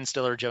had Ben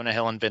Stiller, Jonah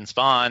Hill, and Vince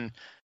Vaughn.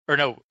 Or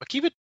no,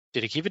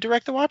 did Akiva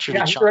direct The Watch? Or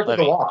yeah, he directed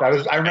The Watch.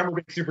 I remember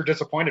being super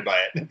disappointed by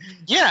it.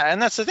 Yeah,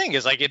 and that's the thing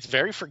is like it's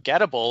very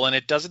forgettable, and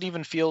it doesn't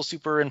even feel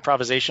super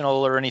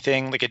improvisational or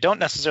anything. Like I don't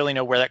necessarily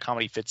know where that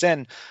comedy fits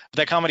in, but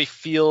that comedy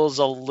feels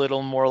a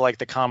little more like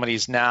the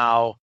comedies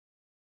now,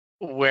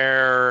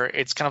 where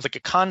it's kind of like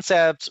a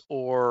concept,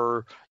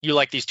 or you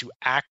like these two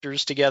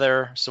actors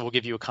together, so we'll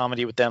give you a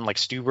comedy with them, like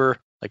Stuber,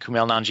 like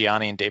Kumail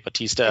Nanjiani and Dave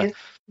Bautista.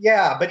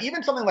 Yeah, but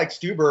even something like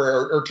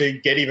Stuber, or to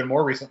get even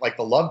more recent, like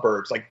The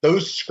Lovebirds, like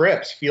those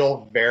scripts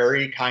feel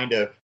very kind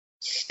of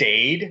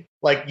staid.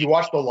 Like you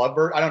watch The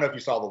Lovebirds. I don't know if you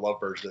saw The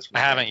Lovebirds this week.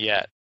 I haven't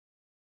yet.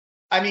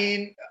 I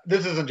mean,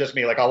 this isn't just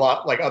me. Like a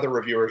lot, like other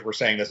reviewers were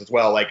saying this as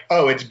well. Like,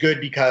 oh, it's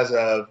good because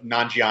of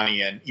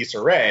Nanjiani and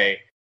Issa Rae,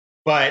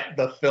 but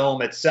the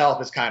film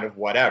itself is kind of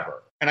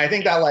whatever. And I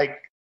think that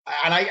like,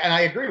 and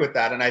I agree with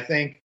that. And I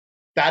think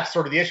that's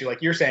sort of the issue.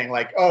 Like you're saying,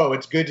 like, oh,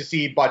 it's good to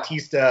see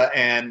Bautista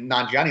and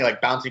Nanjiani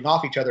like bouncing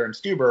off each other in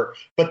Stuber,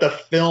 but the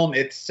film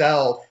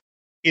itself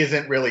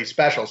isn't really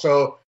special.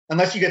 So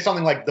unless you get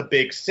something like The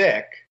Big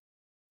Sick,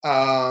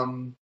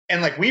 and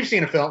like we've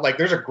seen a film, like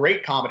there's a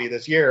great comedy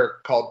this year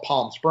called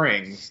Palm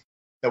Springs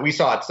that we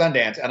saw at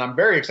Sundance, and I'm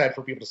very excited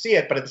for people to see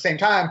it. But at the same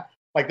time,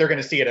 like they're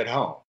going to see it at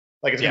home.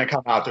 Like it's going to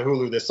come out to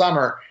Hulu this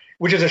summer,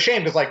 which is a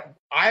shame because like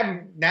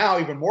I'm now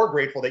even more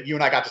grateful that you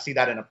and I got to see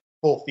that in a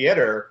full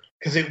theater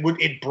because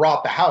it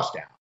brought the house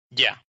down.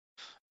 Yeah.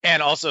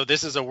 And also,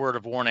 this is a word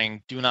of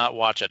warning. Do not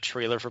watch a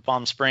trailer for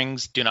Palm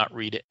Springs. Do not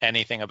read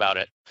anything about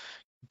it.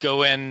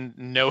 Go in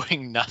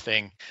knowing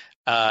nothing,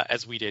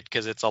 as we did,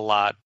 because it's a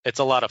lot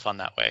of fun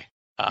that way.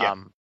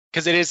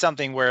 Because it is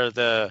something where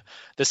the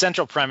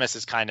central premise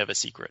is kind of a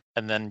secret,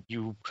 and then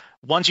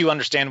once you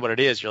understand what it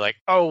is, you're like,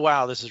 oh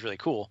wow, this is really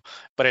cool.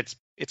 But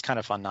it's kind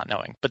of fun not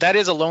knowing. But that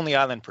is a Lonely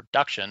Island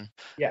production.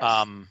 Yes.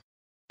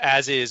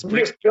 As is Brigsby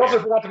Bear. We also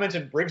forgot to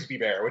mention Brigsby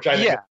Bear, which I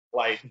think is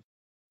like.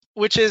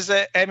 Which is,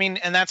 I mean,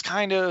 and that's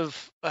kind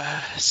of,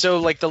 so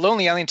like the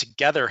Lonely Island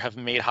together have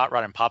made Hot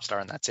Rod and Popstar,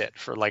 and that's it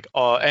for like,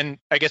 and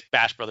I guess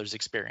Bash Brothers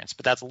Experience,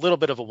 but that's a little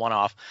bit of a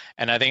one-off.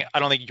 And I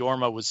don't think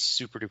Yorma was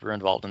super duper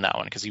involved in that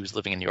one because he was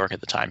living in New York at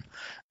the time,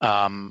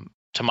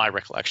 to my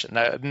recollection.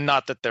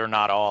 Not that they're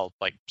not all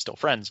like still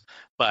friends,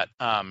 but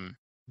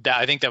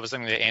I think that was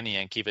something that Andy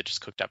and Kiva just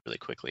cooked up really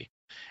quickly.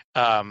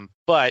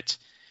 But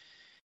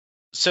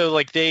so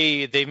like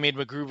they've made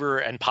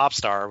MacGruber and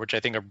Popstar, which I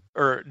think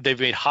or they've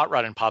made Hot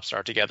Rod and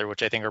Popstar together,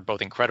 which I think are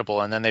both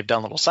incredible. And then they've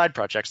done little side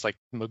projects like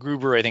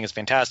MacGruber, I think is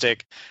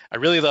fantastic. I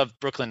really love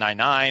Brooklyn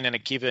Nine-Nine, and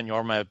Akiva and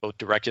Yorma both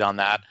directed on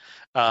that.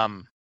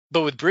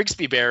 But with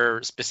Brigsby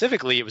Bear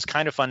specifically, it was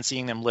kind of fun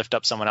seeing them lift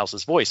up someone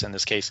else's voice, in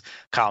this case,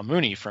 Kyle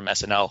Mooney from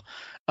SNL.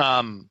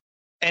 And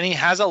he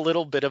has a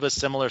little bit of a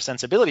similar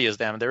sensibility as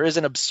them. There is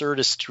an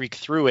absurdist streak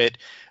through it,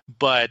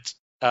 but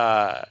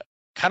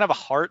kind of a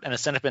heart and a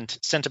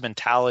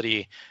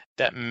sentimentality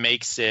that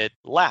makes it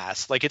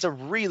last. Like, it's a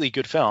really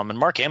good film, and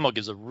Mark Hamill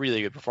gives a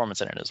really good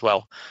performance in it as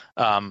well.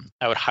 I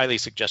would highly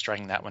suggest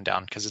writing that one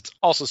down because it's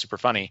also super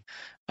funny.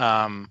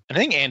 I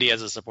think Andy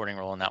has a supporting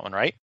role in that one,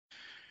 right?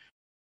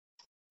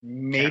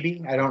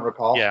 Maybe, I don't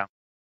recall. Yeah.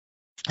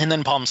 And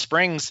then Palm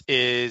Springs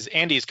is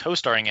Andy's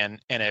co-starring in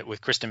it with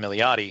Kristen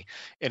Milioti,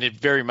 and it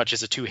very much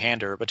is a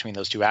two-hander between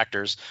those two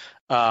actors.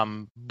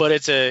 But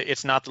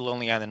it's not the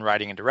Lonely Island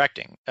writing and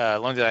directing.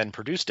 Lonely Island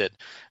produced it,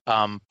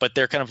 but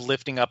they're kind of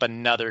lifting up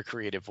another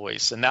creative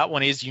voice, and that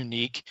one is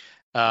unique.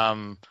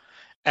 And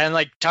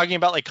like talking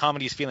about like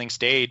comedies feeling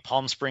stayed,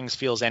 Palm Springs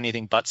feels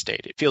anything but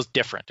stayed. It feels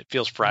different. It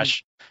feels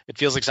fresh. It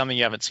feels like something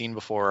you haven't seen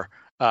before.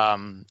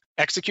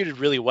 Executed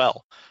really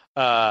well.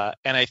 And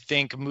I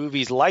think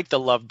movies like The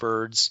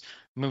Lovebirds,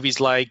 movies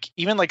like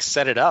even like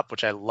Set It Up,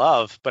 which I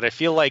love, but I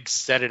feel like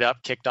Set It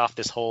Up kicked off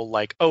this whole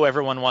like, oh,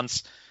 everyone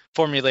wants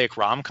formulaic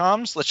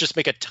rom-coms. Let's just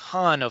make a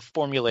ton of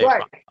formulaic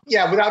rom-coms.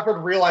 Yeah, without sort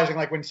of realizing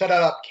like when Set It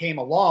Up came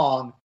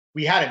along,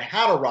 we hadn't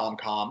had a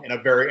rom-com in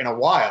a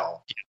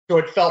while. So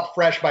it felt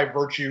fresh by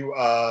virtue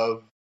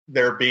of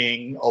there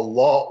being a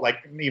lull, like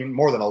even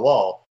more than a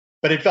lull,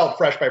 but it felt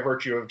fresh by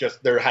virtue of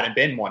just there hadn't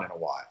been one in a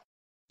while.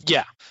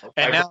 Yeah.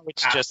 And now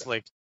it's just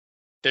like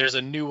there's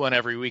a new one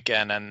every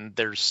weekend, and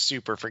they're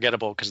super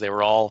forgettable because they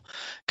were all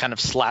kind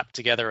of slapped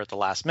together at the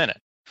last minute.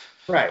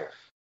 Right.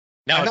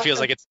 Now it feels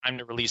like it's time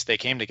to release They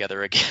Came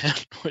Together again,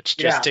 which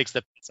just takes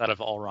the piss out of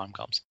all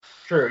rom-coms.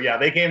 True. Yeah,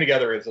 They Came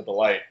Together is a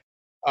delight.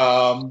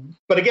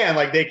 But again,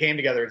 like They Came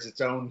Together, it's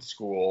its own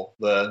school,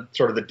 the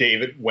sort of the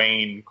David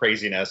Wayne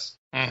craziness.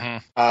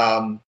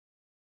 Mm-hmm.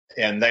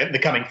 And the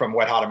coming from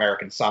Wet Hot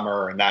American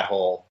Summer and that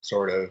whole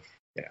sort of,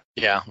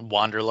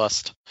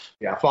 Wanderlust.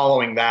 Yeah,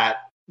 following that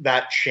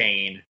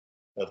chain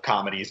of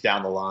comedies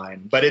down the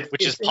line. But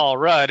which is Paul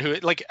Rudd, who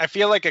like I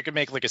feel like I could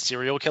make like a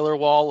serial killer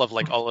wall of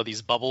like all of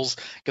these bubbles,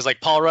 because like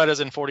Paul Rudd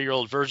is in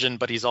 40-Year-Old Virgin,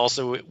 but he's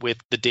also with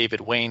the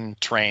David Wayne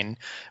train.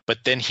 But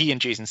then he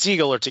and Jason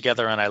Segel are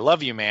together on I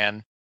Love You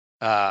Man,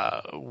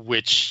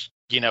 which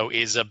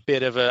is a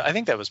bit of a, I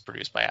think that was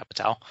produced by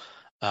Apatow.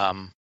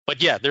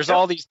 But yeah, there's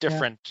all these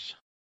different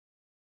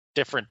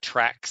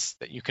tracks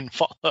that you can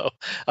follow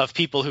of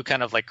people who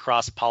kind of like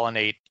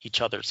cross-pollinate each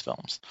other's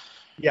films.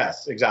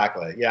 Yes,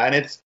 exactly. Yeah, and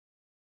it's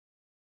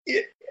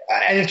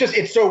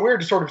so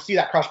weird to sort of see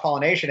that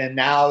cross-pollination, and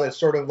now it's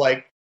sort of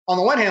like, on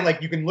the one hand,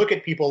 like you can look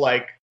at people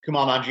like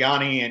Kumail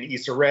Nanjiani and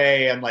Issa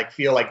Rae and like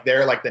feel like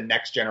they're like the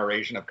next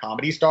generation of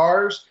comedy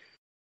stars,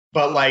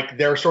 but like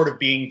they're sort of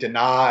being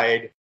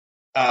denied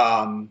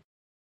the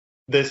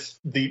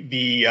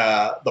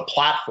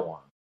platform,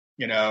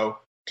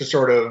 to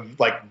sort of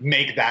like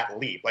make that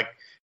leap. Like,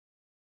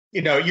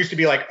 it used to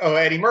be like, oh,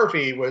 Eddie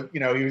Murphy was, he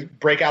was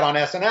break out on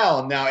SNL,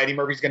 and now Eddie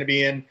Murphy's going to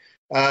be in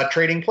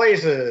Trading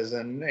Places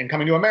and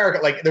Coming to America.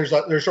 Like there's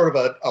sort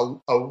of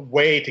a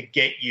way to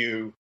get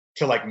you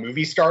to like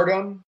movie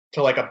stardom,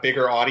 to like a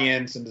bigger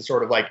audience, and to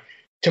sort of like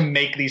to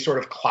make these sort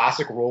of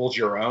classic roles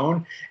your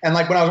own. And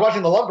like when I was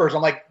watching The Lovebirds,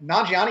 I'm like,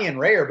 Nanjiani and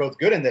Ray are both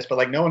good in this, but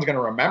like no one's going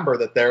to remember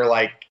that they're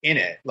like in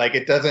it. Like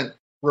it doesn't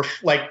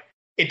reflect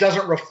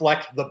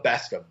the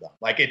best of them.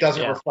 Like it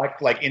doesn't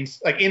reflect like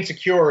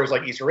Insecure is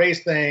like Issa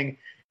Rae's thing,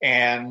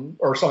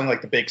 or something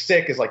like The Big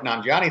Sick is like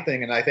Nanjiani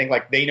thing. And I think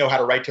like they know how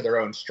to write to their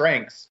own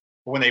strengths.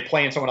 But when they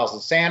play in someone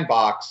else's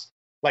sandbox,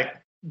 like,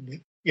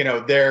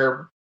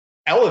 they're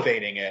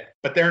elevating it,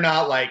 but they're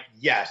not like,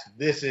 yes,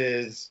 this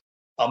is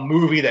a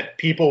movie that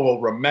people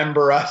will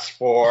remember us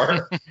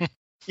for.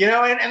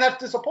 And that's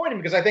disappointing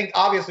because I think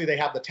obviously they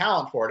have the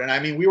talent for it. And I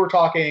mean, we were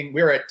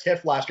at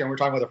TIFF last year and we were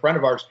talking with a friend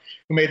of ours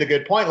who made the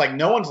good point, like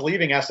no one's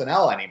leaving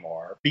SNL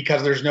anymore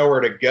because there's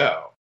nowhere to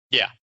go.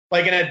 Yeah.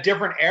 Like in a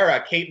different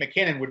era, Kate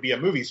McKinnon would be a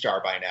movie star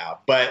by now,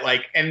 but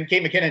like, and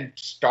Kate McKinnon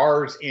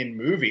stars in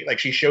movies, like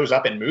she shows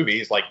up in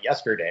movies like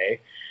Yesterday,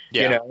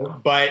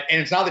 but,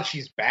 and it's not that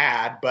she's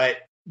bad, but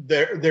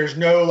there's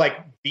no like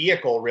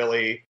vehicle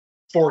really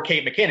for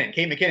Kate McKinnon.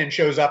 Kate McKinnon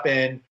shows up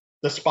in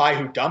The Spy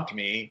Who Dumped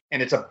Me,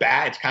 and it's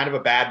kind of a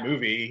bad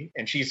movie,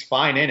 and she's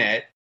fine in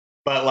it,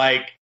 but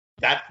like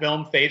that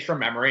film fades from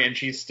memory, and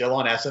she's still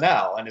on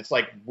SNL, and it's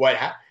like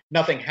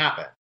nothing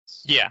happens.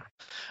 Yeah,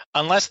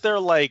 unless they're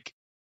like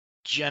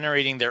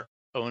generating their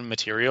own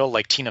material,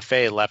 like Tina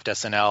Fey left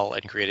SNL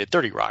and created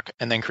 30 Rock,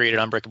 and then created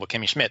Unbreakable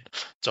Kimmy Schmidt.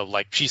 So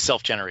like she's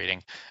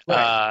self-generating.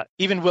 Right.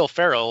 Even Will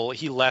Ferrell,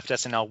 he left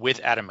SNL with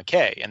Adam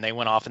McKay, and they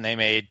went off and they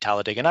made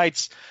Talladega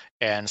Nights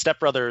and Step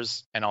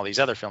Brothers and all these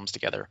other films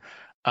together.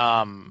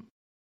 And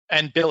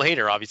Bill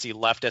Hader obviously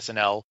left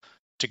SNL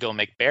to go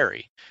make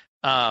Barry.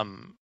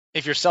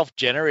 If you're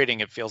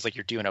self-generating, it feels like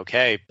you're doing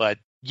okay, but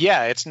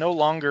yeah, it's no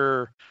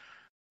longer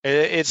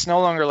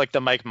like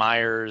the Mike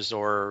Myers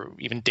or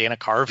even Dana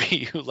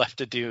Carvey who left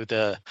to do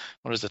the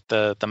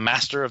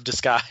Master of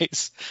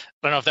Disguise. I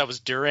don't know if that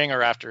was during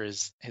or after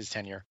his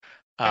tenure.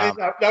 I think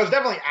that was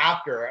definitely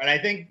after, and I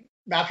think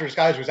Master of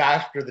Disguise was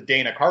after the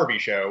Dana Carvey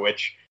show,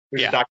 which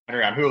there's a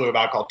documentary on Hulu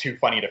about called Too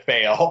Funny to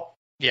Fail.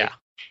 Yeah.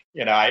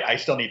 You know, I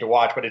still need to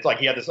watch, but it's like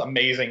he had this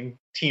amazing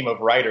team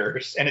of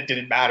writers, and it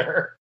didn't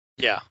matter.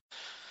 Yeah.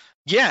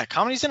 Yeah,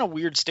 comedy's in a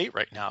weird state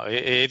right now.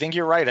 I think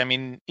you're right. I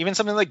mean, even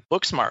something like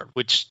Booksmart,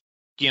 which,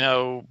 you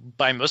know,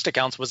 by most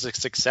accounts was a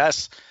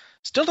success,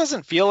 still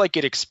doesn't feel like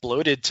it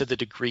exploded to the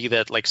degree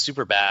that like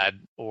Superbad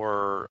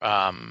or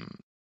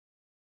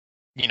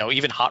you know,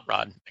 even Hot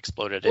Rod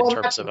exploded in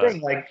terms of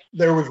like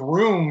there was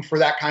room for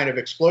that kind of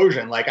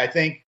explosion. Like I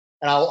think,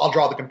 and I'll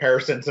draw the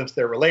comparison since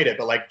they're related,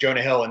 but like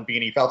Jonah Hill and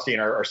Beanie Feldstein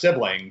are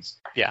siblings.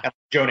 Yeah. And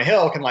Jonah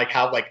Hill can like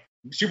have like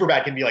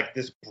Superbad can be like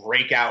this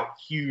breakout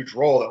huge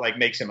role that like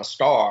makes him a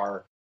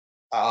star.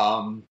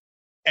 And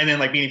then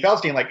like Beanie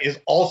Feldstein like is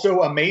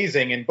also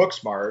amazing in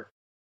Booksmart.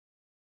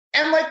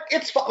 And like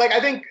it's like I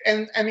think,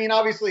 and I mean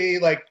obviously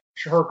like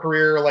her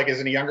career like is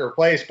in a younger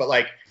place, but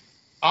like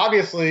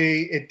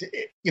obviously it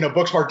you know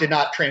Booksmart did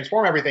not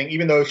transform everything,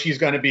 even though she's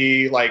going to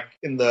be like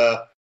in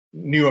the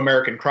new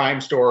American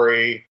Crime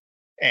Story,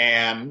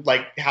 and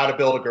like How to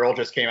Build a Girl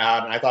just came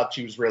out, and I thought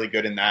she was really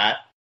good in that.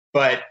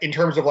 But in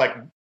terms of like,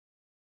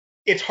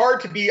 it's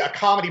hard to be a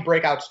comedy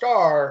breakout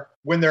star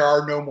when there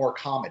are no more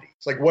comedies.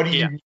 Like, what do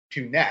you move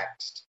to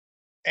next?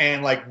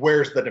 And like,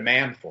 where's the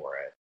demand for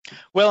it?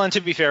 Well, and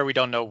to be fair, we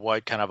don't know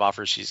what kind of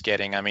offers she's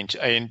getting. I mean,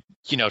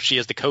 you know, she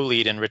is the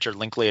co-lead in Richard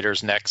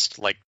Linklater's next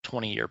like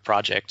 20-year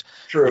project,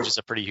 which is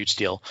a pretty huge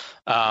deal.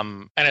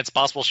 And it's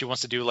possible she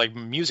wants to do like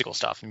musical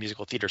stuff,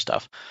 musical theater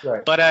stuff.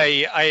 Right. But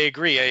I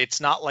agree.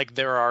 It's not like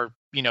there are,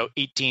 you know,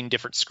 18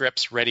 different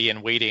scripts ready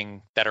and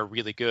waiting that are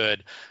really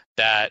good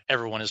that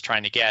everyone is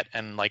trying to get.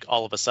 And like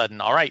all of a sudden,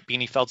 all right,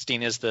 Beanie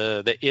Feldstein is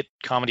the it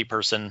comedy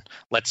person.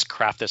 Let's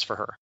craft this for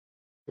her.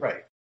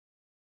 Right.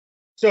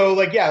 So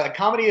like, yeah, like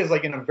comedy is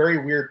like in a very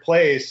weird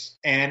place,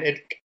 and it,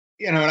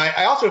 you know, and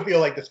I also feel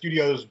like the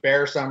studios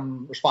bear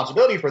some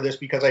responsibility for this,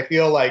 because I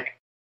feel like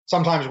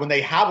sometimes when they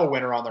have a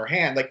winner on their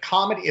hand, like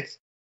comedy, it's,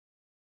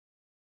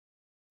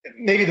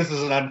 maybe this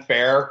is an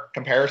unfair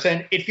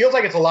comparison. It feels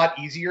like it's a lot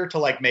easier to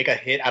like make a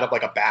hit out of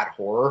like a bad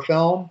horror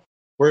film,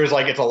 whereas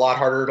like it's a lot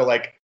harder to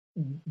like,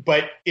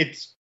 but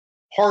it's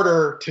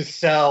harder to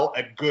sell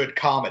a good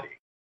comedy.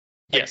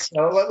 Like, yes.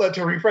 So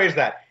to rephrase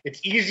that,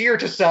 it's easier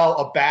to sell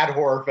a bad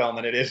horror film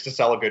than it is to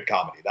sell a good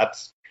comedy.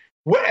 That's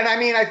what, and I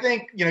mean, I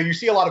think, you know, you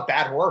see a lot of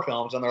bad horror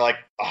films and they're like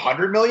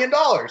 $100 million.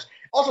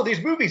 Also, these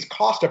movies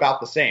cost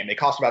about the same. They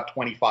cost about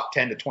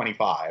 10 to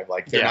 25.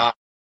 Like they're not,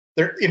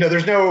 they're, you know,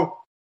 there's no,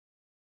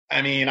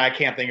 I mean, I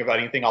can't think of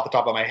anything off the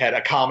top of my head,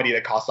 a comedy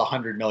that costs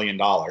 $100 million.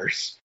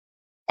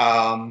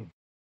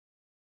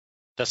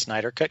 The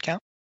Snyder Cut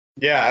count?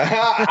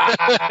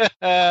 Yeah.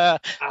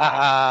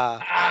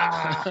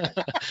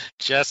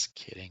 Just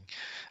kidding.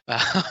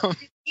 But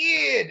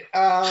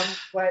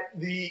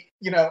the,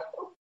 you know,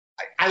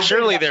 I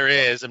surely there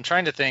is. I'm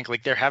trying to think.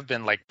 Like there have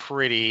been like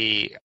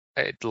pretty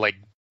like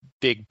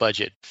big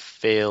budget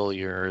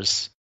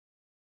failures.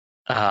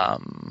 But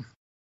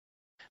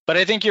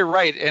I think you're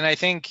right, and I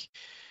think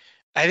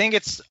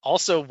it's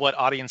also what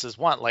audiences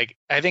want. Like,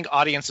 I think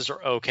audiences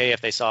are okay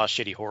if they saw a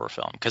shitty horror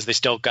film because they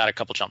still got a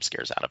couple jump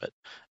scares out of it.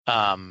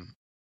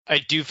 I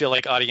do feel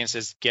like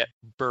audiences get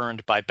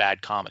burned by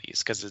bad comedies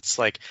because it's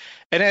like,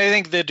 and I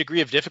think the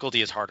degree of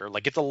difficulty is harder.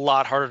 Like, it's a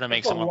lot harder to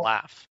make someone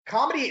laugh.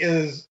 Comedy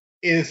is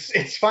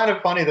it's kind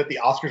of funny that the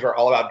Oscars are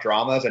all about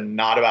dramas and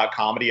not about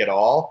comedy at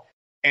all.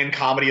 And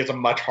comedy is a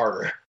much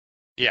harder.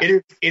 Yeah.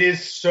 It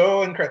is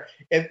so incredible.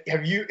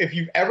 If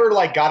you've ever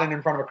like gotten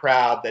in front of a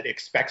crowd that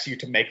expects you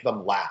to make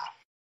them laugh,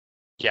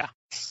 yeah,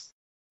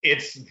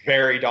 it's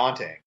very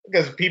daunting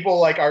because people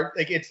like are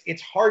like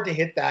it's hard to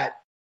hit that.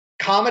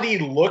 Comedy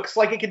looks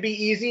like it could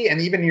be easy,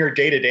 and even in your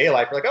day-to-day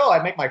life, you're like, oh,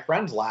 I make my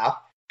friends laugh.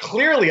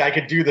 Clearly, I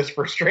could do this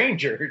for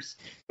strangers.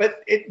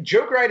 But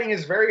joke writing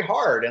is very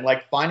hard, and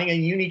like finding a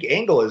unique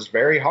angle is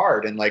very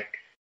hard, and like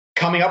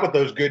coming up with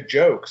those good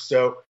jokes.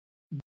 So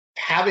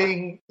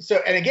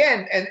and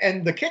again,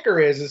 and the kicker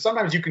is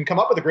sometimes you can come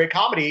up with a great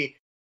comedy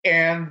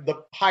and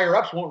the higher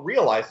ups won't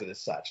realize it as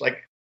such.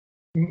 Like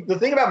the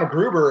thing about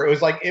MacGruber,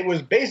 it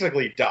was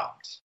basically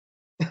dumped.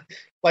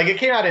 Like it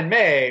came out in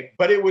May,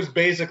 but it was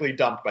basically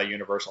dumped by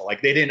Universal.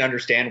 Like they didn't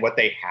understand what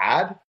they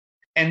had.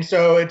 And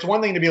so it's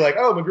one thing to be like,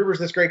 oh, MacGruber's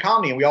this great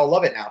comedy and we all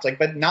love it now. It's like,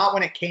 but not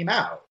when it came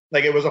out.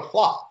 Like it was a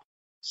flop.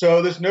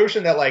 So this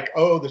notion that like,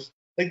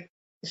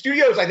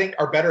 studios, I think,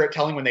 are better at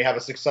telling when they have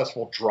a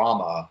successful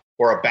drama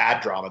or a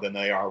bad drama than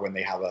they are when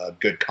they have a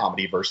good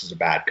comedy versus a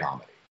bad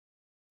comedy.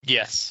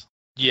 Yes.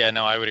 Yeah,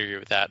 no, I would agree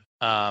with that.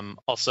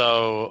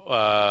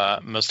 Also,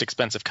 most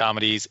expensive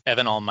comedies,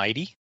 Evan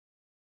Almighty.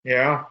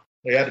 Yeah,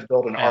 they had to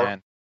build an arc.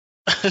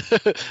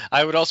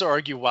 I would also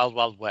argue Wild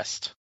Wild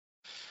West.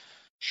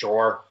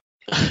 Sure.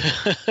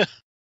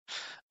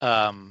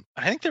 I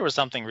think there was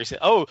something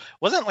recent. Oh,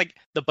 wasn't like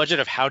the budget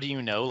of How Do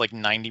You Know like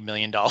 $90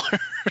 million?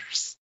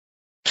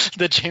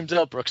 The James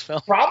L. Brooks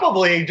film?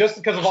 Probably just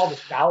because of all the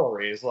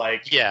salaries.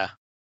 Like, yeah.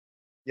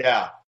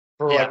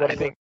 For like, I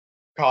think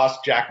a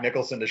cost Jack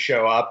Nicholson to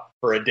show up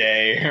for a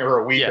day or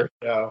a week Yeah. or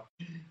so.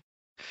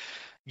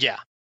 Yeah.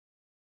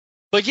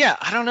 But yeah,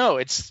 I don't know.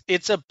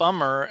 It's a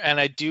bummer, and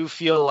I do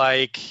feel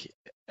like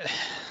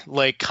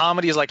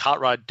comedies like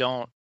Hot Rod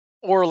don't,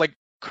 or like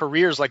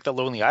careers like The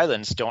Lonely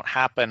Islands don't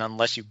happen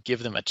unless you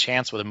give them a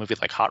chance with a movie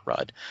like Hot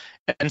Rod.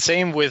 And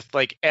same with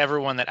like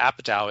everyone that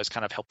Apatow has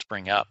kind of helped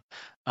bring up.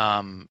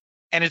 And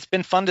it's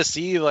been fun to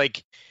see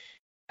like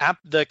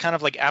the kind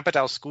of like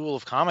Apatow school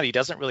of comedy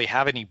doesn't really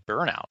have any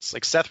burnouts.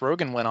 Like Seth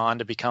Rogen went on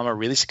to become a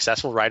really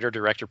successful writer,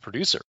 director,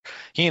 producer.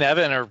 He and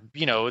Evan are,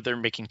 they're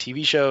making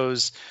TV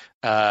shows.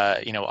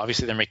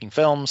 Obviously they're making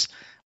films.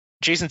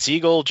 Jason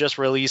Segel just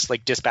released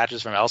like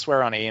Dispatches from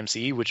Elsewhere on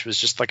AMC, which was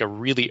just like a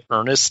really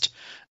earnest,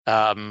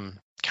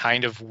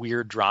 kind of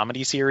weird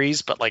dramedy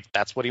series, but like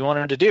that's what he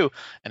wanted to do,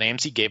 and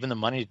AMC gave him the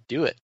money to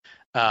do it.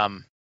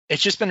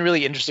 It's just been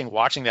really interesting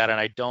watching that, and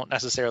I don't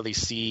necessarily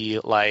see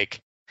like,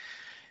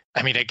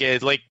 I mean, I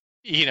get like,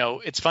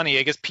 it's funny.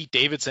 I guess Pete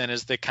Davidson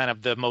is the kind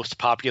of the most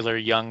popular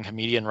young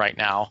comedian right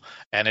now,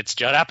 and it's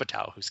Judd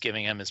Apatow who's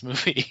giving him his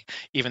movie,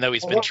 even though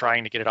he's been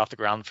trying to get it off the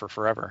ground for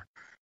forever.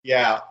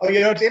 Yeah. Oh,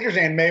 it's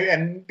interesting,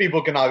 and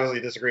people can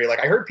obviously disagree. Like,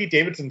 I heard Pete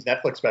Davidson's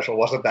Netflix special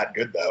wasn't that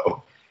good,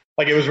 though.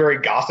 Like, it was very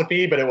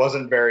gossipy, but it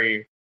wasn't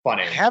very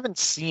funny. I haven't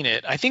seen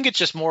it. I think it's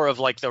just more of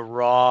like the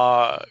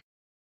raw,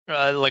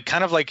 like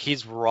kind of like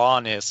his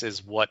rawness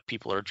is what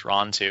people are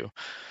drawn to.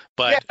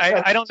 But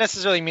Yeah, I don't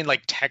necessarily mean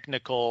like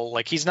technical,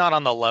 like he's not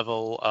on the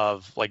level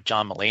of like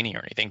John Mulaney or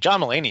anything.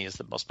 John Mulaney is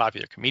the most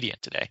popular comedian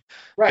today.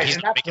 Right, he's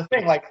and not that's the making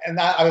thing. Like, and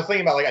that, I was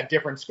thinking about like a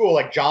different school,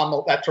 like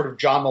that sort of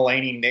John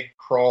Mulaney, Nick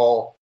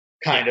Kroll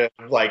kind of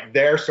like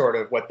they're sort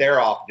of what they're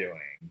off doing.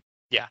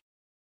 Yeah,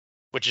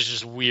 which is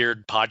just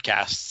weird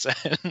podcasts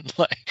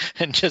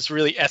and just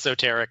really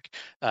esoteric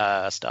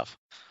stuff.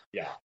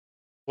 Yeah,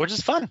 which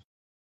is fun.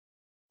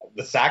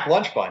 The Sack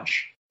Lunch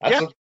Bunch.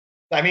 That's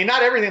I mean,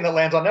 not everything that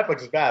lands on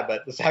Netflix is bad,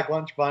 but the Sack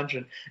Lunch Bunch,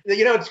 and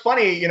it's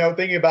funny,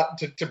 thinking about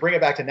to bring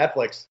it back to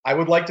Netflix. I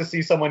would like to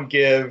see someone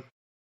give,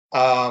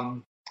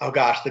 oh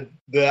gosh,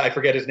 the I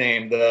forget his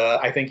name.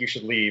 I Think You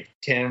Should Leave.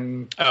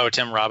 Tim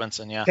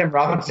Robinson. Yeah. Tim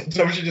Robinson.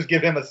 Someone should just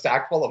give him a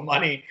sack full of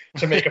money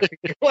to make a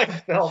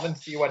feature-length film and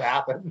see what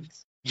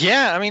happens.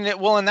 Yeah, I mean,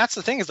 and that's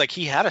the thing is like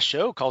he had a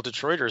show called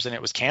Detroiters and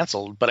it was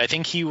canceled, but I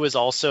think he was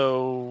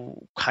also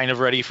kind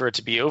of ready for it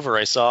to be over.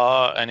 I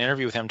saw an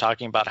interview with him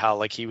talking about how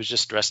like he was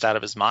just stressed out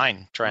of his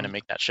mind trying to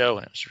make that show,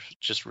 and it was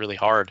just really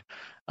hard.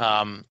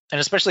 And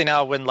especially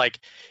now when like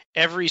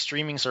every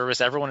streaming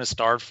service, everyone is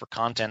starved for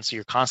content, so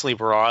you're constantly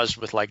barraged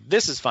with like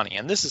this is funny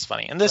and this is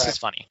funny and this is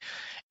funny.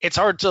 It's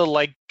hard to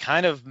like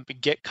kind of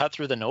get cut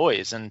through the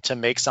noise and to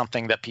make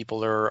something that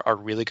people are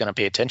really going to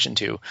pay attention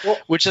to,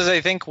 which is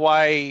I think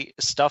why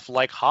stuff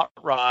like Hot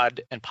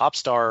Rod and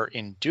Popstar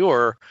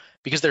endure,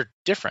 because they're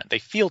different. They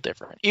feel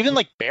different. Even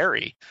like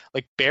Barry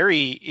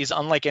is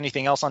unlike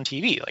anything else on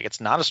TV. Like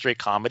it's not a straight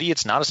comedy.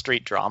 It's not a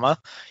straight drama.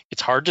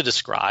 It's hard to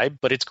describe,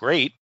 but it's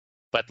great.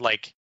 But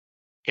like,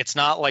 it's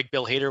not like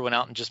Bill Hader went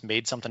out and just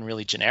made something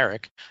really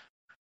generic.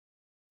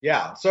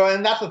 Yeah. So,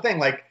 and that's the thing,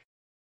 like,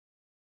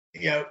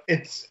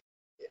 it's,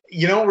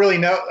 you don't really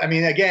know. I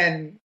mean,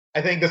 again,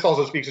 I think this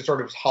also speaks to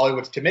sort of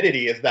Hollywood's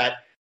timidity, is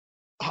that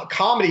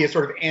comedy is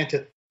sort of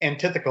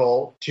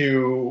antithetical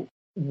to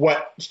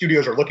what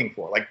studios are looking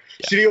for. Like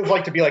studios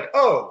like to be like,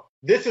 oh,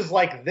 this is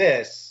like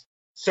this,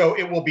 so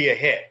it will be a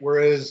hit.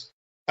 Whereas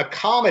a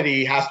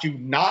comedy has to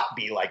not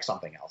be like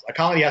something else. A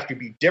comedy has to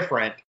be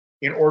different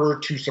in order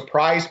to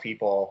surprise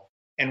people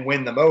and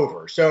win them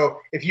over.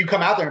 So if you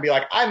come out there and be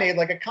like, I made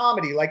like a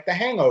comedy like The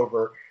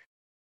Hangover,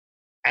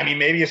 I mean,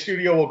 maybe a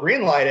studio will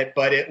greenlight it,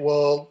 but it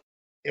won't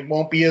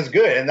be as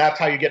good. And that's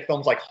how you get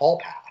films like Hall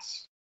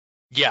Pass.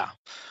 Yeah.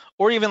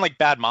 Or even like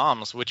Bad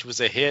Moms, which was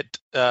a hit.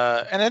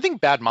 And I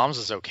think Bad Moms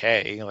is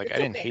okay. Like I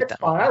didn't hate that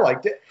fun. I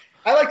liked it.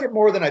 I liked it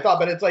more than I thought,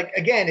 but it's like,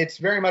 again, it's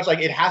very much like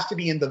it has to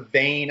be in the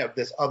vein of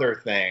this other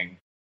thing.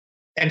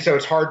 And so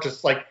it's hard to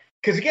like,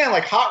 because again,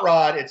 like Hot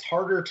Rod, it's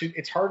harder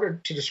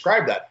to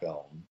describe that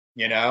film,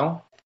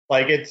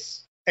 like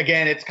it's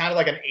kind of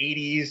like an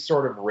 80s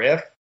sort of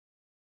riff.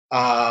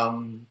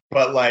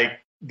 But like,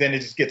 then it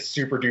just gets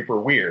super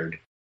duper weird.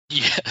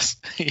 Yes.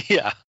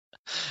 Yeah.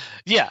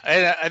 Yeah.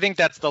 And I think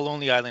that's the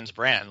Lonely Islands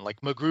brand.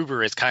 Like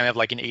MacGruber is kind of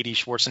like an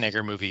 80s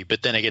Schwarzenegger movie,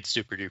 but then it gets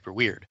super duper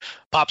weird.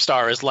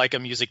 Popstar is like a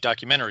music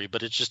documentary,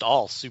 but it's just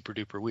all super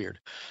duper weird.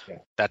 Yeah.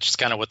 That's just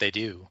kind of what they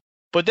do.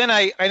 But then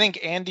I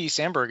think Andy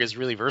Samberg is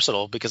really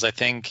versatile, because I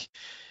think,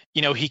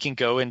 he can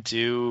go and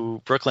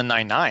do Brooklyn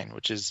Nine-Nine,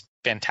 which is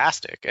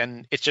fantastic.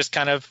 And it's just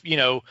kind of,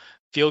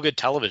 feel good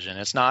television.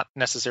 It's not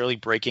necessarily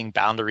breaking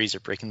boundaries or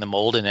breaking the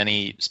mold in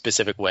any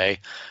specific way.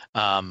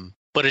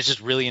 But it's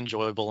just really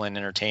enjoyable and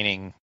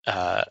entertaining,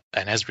 and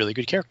has really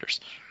good characters.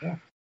 Yeah.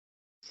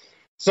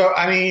 So,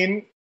 I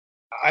mean,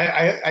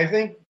 I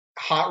think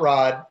Hot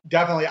Rod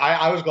definitely,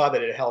 I was glad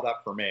that it held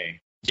up for me.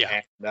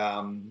 Yeah.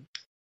 And,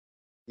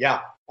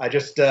 yeah, I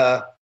just,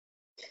 I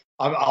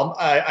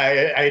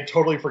had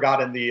totally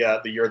forgotten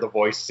the You're the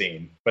Voice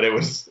scene, but it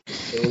was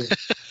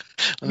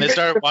when they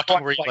started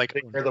walking where you like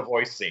You're the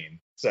Voice scene.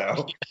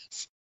 So,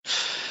 yes.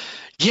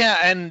 Yeah,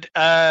 and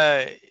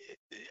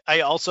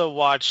I also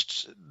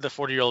watched The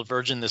 40-Year-Old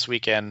Virgin this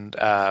weekend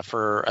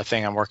for a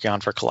thing I'm working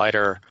on for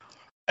Collider.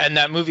 And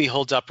that movie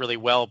holds up really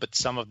well, but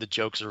some of the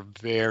jokes are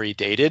very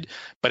dated.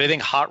 But I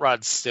think Hot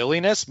Rod's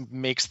silliness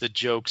makes the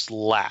jokes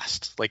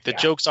last. Like the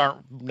jokes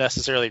aren't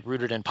necessarily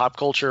rooted in pop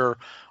culture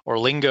or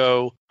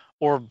lingo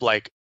or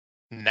like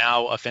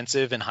now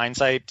offensive in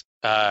hindsight.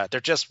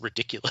 They're just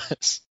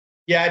ridiculous.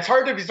 Yeah, it's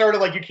hard to be sort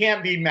of like, you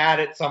can't be mad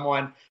at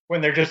someone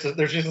when there's just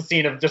a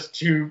scene of just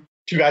two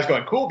guys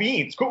going, cool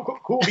beans,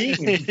 cool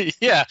beans.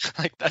 Yeah,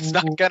 like that's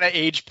not gonna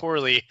age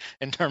poorly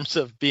in terms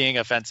of being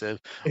offensive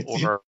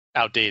or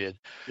outdated.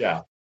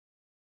 Yeah.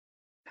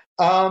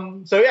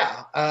 So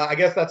yeah, I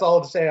guess that's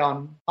all to say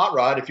on Hot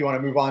Rod. If you want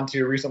to move on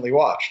to recently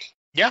watched.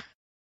 Yeah.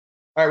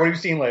 All right, what have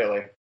you seen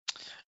lately?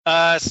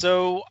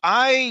 So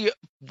I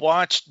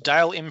watched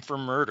Dial M for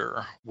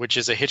Murder, which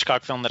is a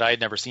Hitchcock film that I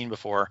had never seen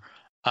before.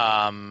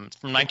 From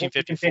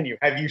 1954. Continue.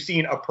 Have you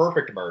seen A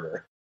Perfect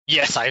Murder?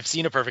 Yes, I've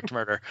seen A Perfect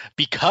Murder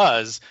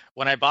because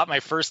when I bought my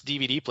first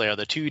DVD player,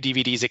 the 2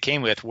 DVDs it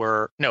came with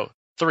were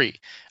 3: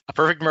 A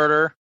Perfect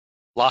Murder,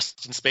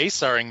 Lost in Space,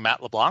 starring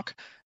Matt LeBlanc,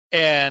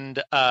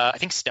 and I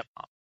think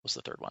Stepmom was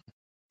the third one.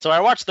 So I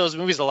watched those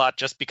movies a lot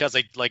just because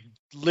I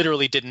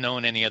literally didn't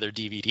own any other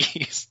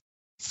DVDs.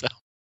 So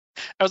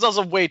I was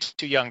also way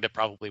too young to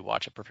probably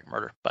watch A Perfect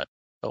Murder, but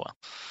oh well.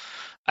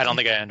 I don't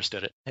think I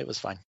understood it. It was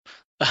fine.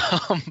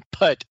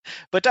 But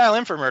Dial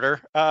M for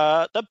Murder,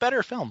 the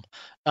better film,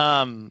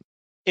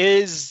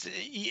 it's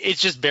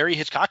just very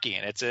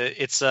Hitchcockian.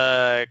 It's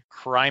a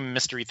crime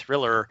mystery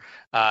thriller.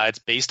 It's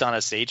based on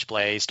a stage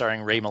play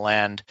starring Ray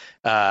Milland,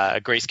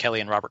 Grace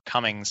Kelly, and Robert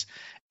Cummings,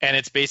 and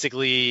it's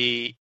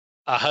basically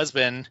a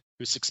husband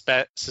who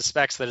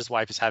suspects that his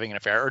wife is having an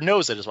affair, or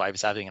knows that his wife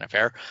is having an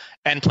affair,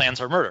 and plans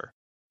her murder.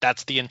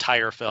 That's the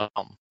entire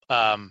film.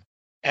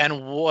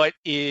 And what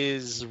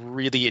is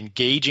really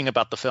engaging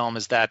about the film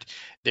is that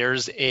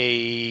there's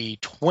a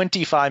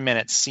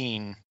 25-minute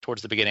scene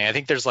towards the beginning. I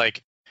think there's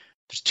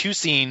 2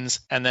 scenes,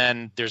 and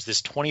then there's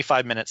this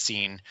 25-minute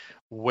scene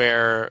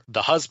where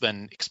the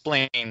husband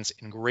explains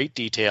in great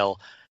detail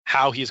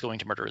how he's going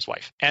to murder his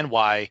wife and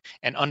why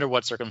and under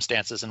what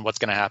circumstances and what's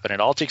going to happen.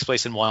 It all takes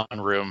place in one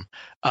room,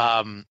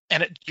 and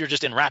you're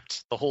just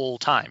enwrapped the whole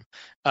time.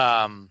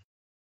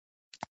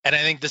 And I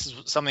think this is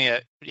something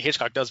that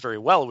Hitchcock does very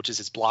well, which is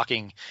his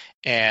blocking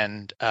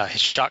and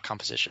his shot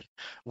composition,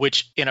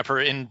 which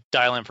in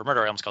Dial M for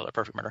Murder, I almost called it A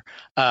Perfect Murder.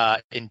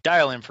 In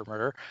Dial M for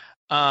Murder,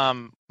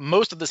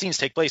 most of the scenes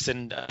take place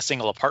in a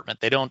single apartment.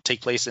 They don't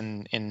take place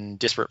in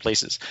disparate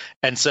places.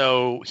 And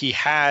so he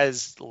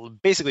has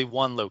basically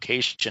one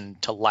location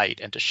to light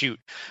and to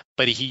shoot,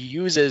 but he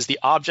uses the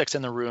objects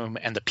in the room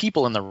and the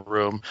people in the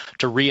room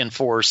to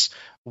reinforce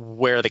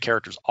where the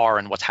characters are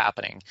and what's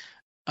happening.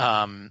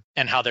 And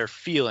how they're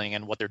feeling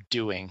and what they're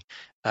doing.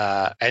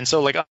 And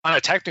so on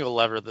a technical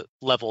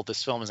level,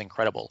 this film is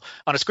incredible.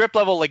 On a script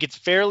level, it's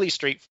fairly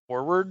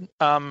straightforward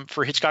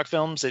for Hitchcock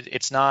films.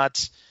 It's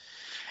not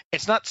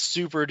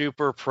super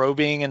duper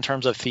probing in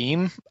terms of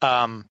theme.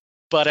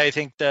 But I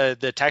think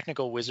the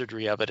technical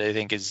wizardry of it, I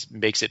think,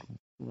 makes it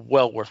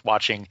well worth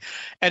watching.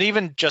 And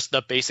even just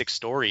the basic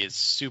story is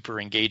super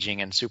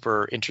engaging and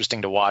super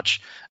interesting to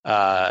watch. Ray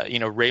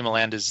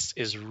Milland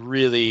is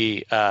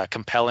really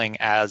compelling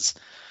as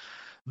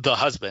the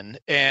husband,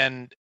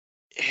 and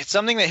it's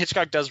something that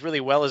Hitchcock does really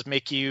well is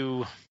make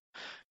you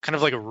kind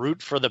of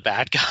root for the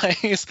bad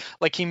guys.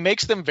 He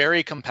makes them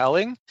very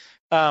compelling.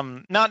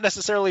 Not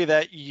necessarily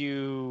that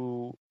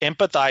you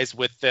empathize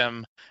with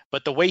them,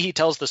 but the way he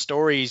tells the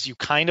stories, you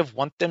kind of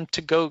want them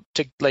to go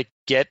to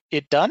get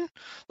it done.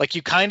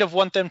 You kind of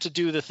want them to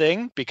do the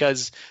thing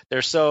because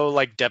they're so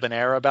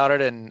debonair about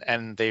it,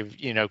 and they've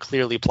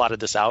clearly plotted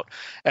this out.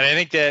 And I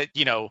think that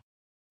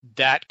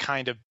that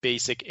kind of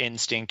basic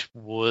instinct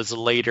was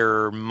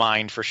later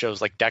mined for shows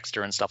like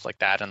Dexter and stuff like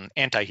that, and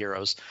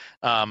Anti-Heroes.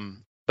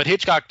 But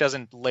Hitchcock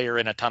doesn't layer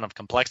in a ton of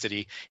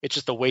complexity. It's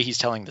just the way he's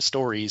telling the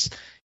stories.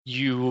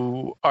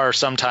 You are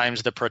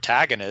sometimes the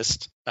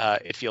protagonist,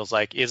 it feels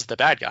like, is the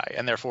bad guy,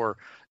 and therefore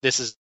this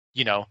is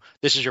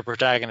your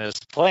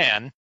protagonist's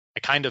plan.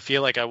 I kind of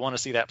feel like I want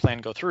to see that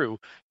plan go through,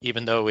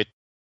 even though it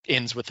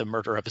ends with the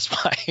murder of his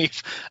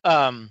wife.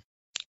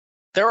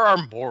 There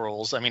are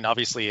morals. I mean,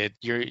 obviously,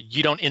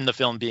 you don't end the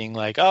film being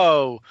I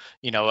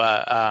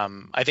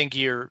think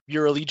your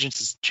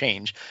allegiances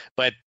change,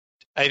 but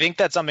I think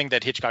that's something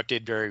that Hitchcock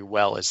did very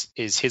well. Is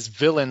his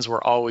villains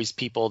were always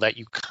people that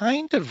you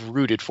kind of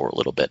rooted for a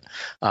little bit,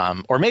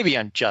 or maybe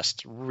I'm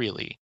just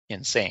really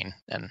insane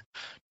and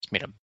just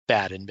made a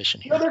bad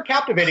admission here. No, they're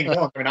captivating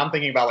villains. I mean, I'm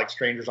thinking about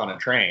Strangers on a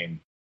Train.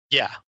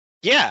 Yeah,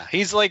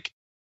 he's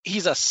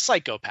a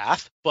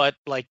psychopath, but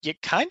you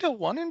kind of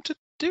want him to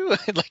do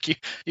it.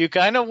 You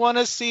kind of want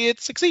to see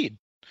it succeed.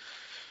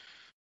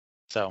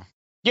 So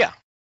yeah,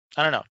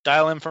 I don't know.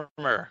 Dial M for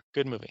Murder,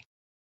 good movie.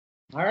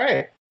 All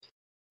right.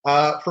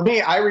 For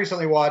me, I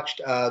recently watched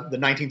the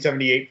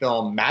 1978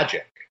 film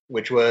Magic,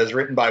 which was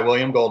written by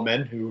William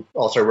Goldman, who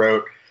also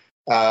wrote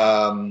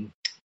All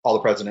the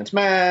President's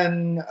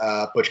Men,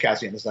 Butch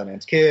Cassidy and the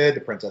Sundance Kid, The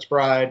Princess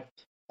Bride.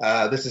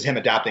 This is him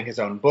adapting his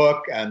own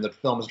book, and the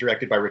film is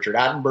directed by Richard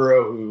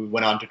Attenborough, who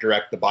went on to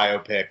direct the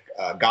biopic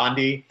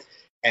Gandhi.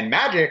 And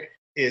Magic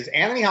is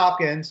Anthony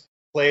Hopkins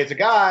plays a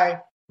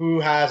guy who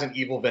has an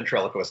evil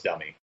ventriloquist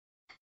dummy.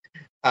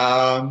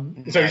 So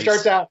he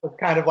starts out with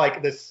kind of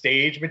like this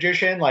stage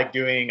magician, like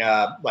doing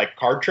like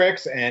card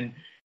tricks, and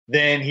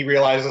then he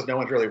realizes no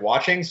one's really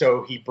watching,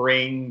 so he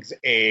brings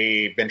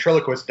a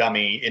ventriloquist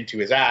dummy into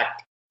his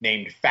act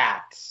named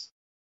Fats.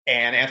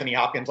 And Anthony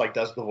Hopkins like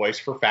does the voice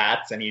for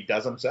Fats, and he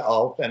does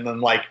himself, and then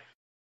like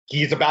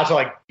he's about to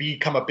like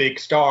become a big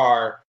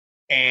star,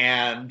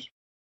 and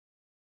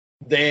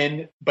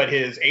then but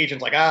his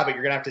agent's like, but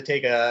you're gonna have to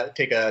take a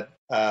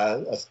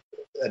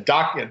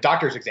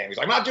doctor's exam. He's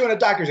like, I'm not doing a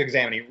doctor's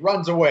exam, and he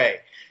runs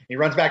away. He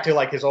runs back to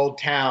like his old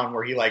town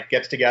where he like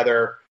gets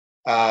together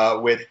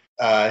with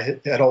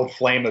that old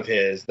flame of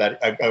his, that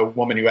a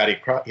woman who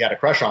he had a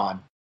crush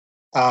on.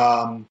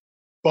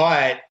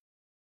 But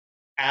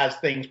as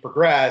things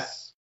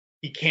progress,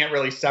 he can't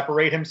really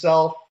separate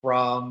himself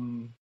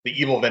from the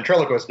evil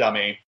ventriloquist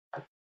dummy,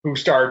 who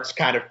starts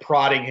kind of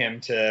prodding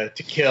him to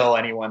kill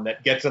anyone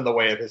that gets in the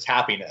way of his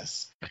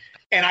happiness.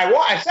 And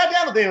I sat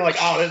down with him like,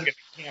 oh, this is going to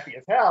be campy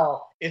as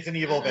hell. It's an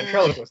evil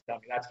ventriloquist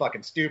dummy. That's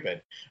fucking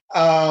stupid.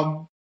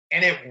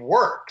 And it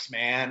works,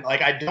 man.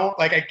 Like,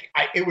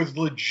 it was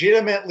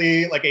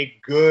legitimately like a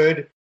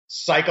good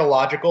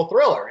psychological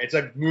thriller. It's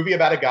a movie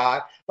about a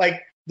guy.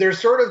 Like, there's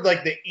sort of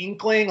like the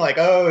inkling, like,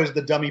 oh, is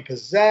the dummy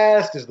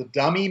possessed? Is the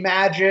dummy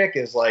magic?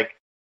 Is like,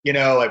 you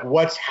know, like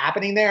what's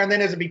happening there? And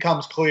then as it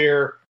becomes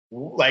clear,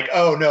 like,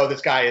 oh no,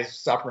 this guy is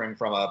suffering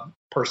from a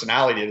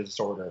personality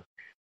disorder.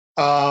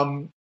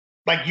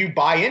 Like you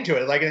buy into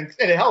it, like, and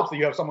it helps that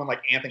you have someone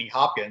like Anthony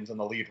Hopkins in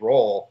the lead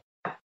role.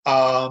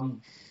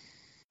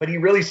 But he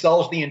really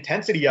sells the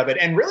intensity of it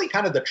and really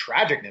kind of the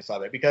tragicness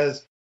of it,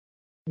 because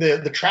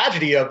the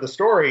tragedy of the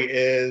story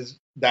is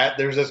that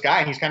there's this guy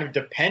and he's kind of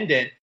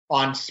dependent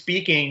on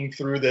speaking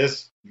through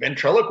this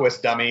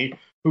ventriloquist dummy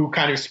who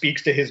kind of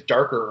speaks to his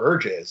darker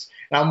urges.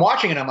 And I'm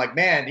watching and I'm like,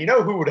 man, you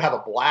know who would have a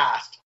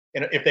blast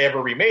if they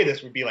ever remade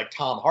this would be like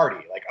Tom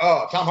Hardy. Like,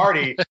 oh, Tom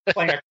Hardy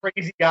playing a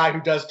crazy guy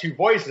who does two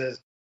voices,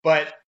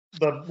 but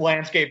the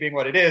landscape being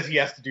what it is, he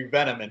has to do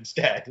Venom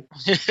instead.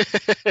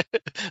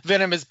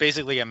 Venom is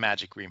basically a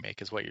Magic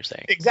remake, is what you're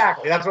saying.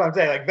 Exactly. That's what I'm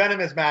saying. Like,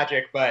 Venom is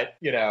Magic, but,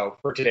 you know,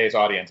 for today's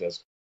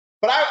audiences.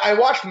 But I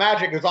watched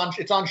Magic.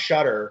 It's on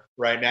Shudder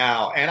right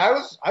now, and I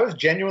was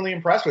genuinely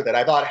impressed with it.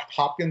 I thought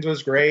Hopkins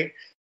was great.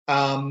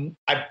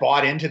 I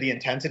bought into the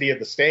intensity of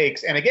the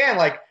stakes, and again,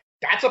 like,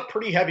 that's a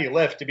pretty heavy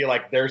lift to be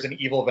like, there's an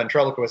evil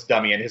ventriloquist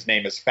dummy and his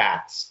name is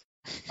Fats.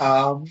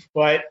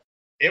 But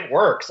it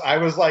works. I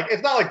was like,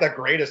 it's not like the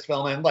greatest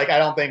film, and like I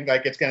don't think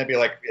like it's going to be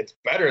like it's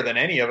better than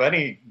any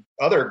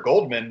other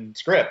Goldman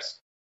scripts,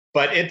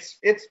 but it's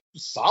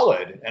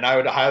solid, and I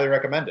would highly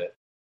recommend it.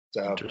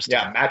 So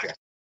yeah, Magic.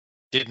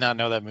 Did not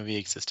know that movie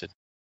existed.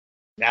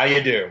 Now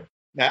you do.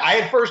 Now, I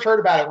had first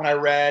heard about it when I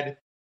read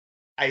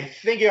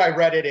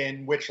it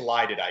in Which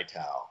Lie Did I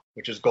Tell,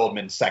 which is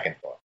Goldman's second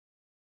book.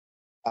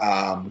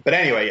 But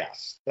anyway,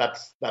 yes,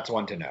 that's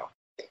one to know.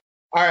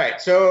 All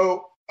right,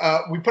 so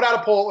we put out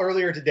a poll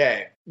earlier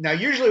today. Now,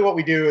 usually what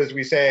we do is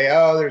we say,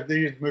 oh, there's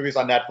these movies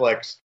on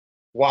Netflix.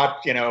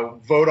 Watch,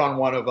 vote on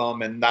one of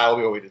them, and that'll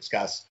be what we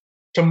discuss.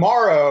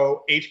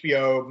 Tomorrow,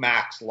 HBO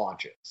Max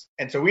launches,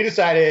 and so we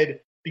decided,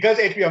 because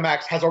HBO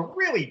Max has a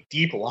really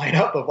deep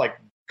lineup of like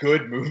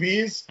good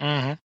movies,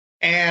 and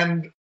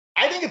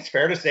I think it's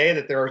fair to say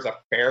that there is a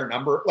fair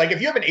number. Like, if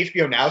you have an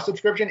HBO Now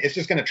subscription, it's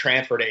just going to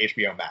transfer to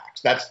HBO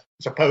Max. That's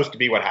supposed to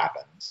be what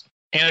happens.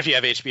 And if you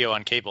have HBO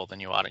on cable, then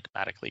you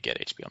automatically get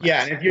HBO Max.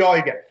 Yeah, and if you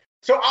always get it.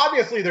 So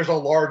obviously, there's a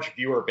large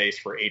viewer base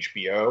for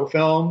HBO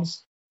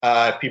films.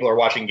 If people are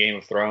watching Game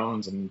of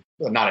Thrones, and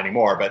well, not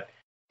anymore, but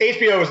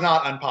HBO is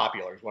not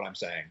unpopular, is what I'm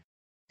saying.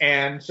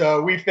 And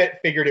so we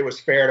figured it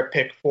was fair to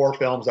pick 4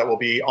 films that will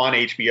be on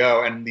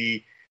HBO, and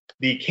the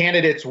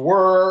candidates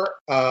were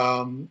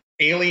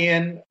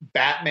Alien,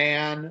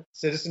 Batman,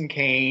 Citizen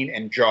Kane,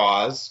 and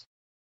Jaws.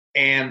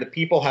 And the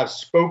people have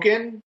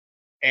spoken,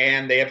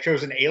 and they have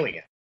chosen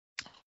Alien.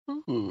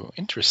 Ooh,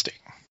 interesting.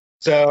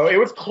 So it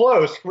was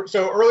close.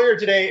 So earlier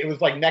today, it was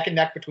like neck and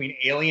neck between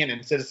Alien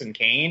and Citizen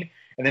Kane,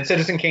 and then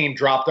Citizen Kane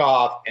dropped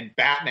off, and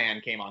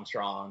Batman came on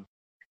strong.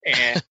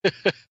 And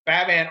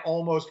Batman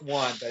almost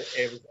won, but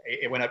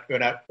it went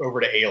up over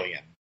to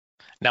Alien.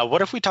 Now,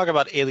 what if we talk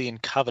about Alien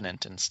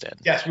Covenant instead?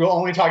 Yes, we'll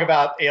only talk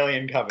about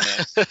Alien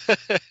Covenant.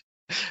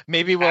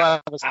 Maybe we'll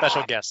have a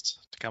special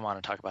guest to come on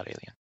and talk about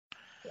Alien.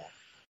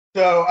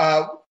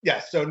 So,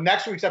 so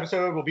next week's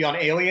episode will be on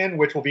Alien,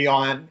 which will be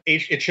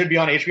it should be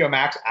on HBO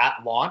Max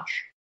at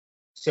launch.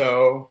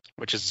 So,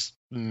 which is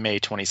May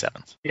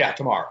 27th. Yeah,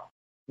 tomorrow.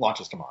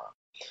 Launches tomorrow.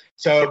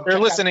 So if you're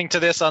listening to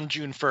this on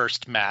June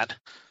 1st, Matt.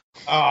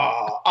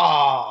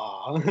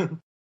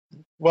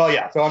 Well,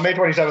 yeah. So on May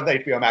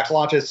 27th, HBO Max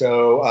launches.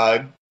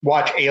 So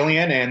watch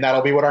Alien, and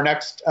that'll be what our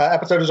next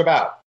episode is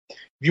about.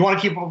 If you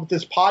want to keep up with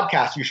this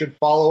podcast, you should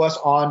follow us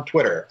on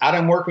Twitter.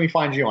 Adam, where can we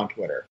find you on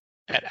Twitter?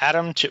 At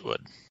Adam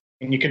Chitwood.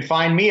 And you can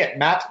find me at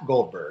Matt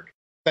Goldberg.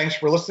 Thanks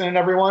for listening,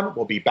 everyone.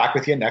 We'll be back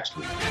with you next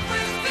week.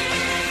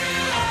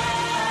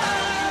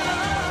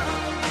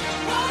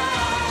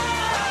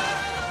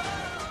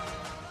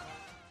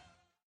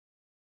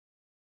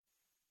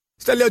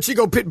 It's that little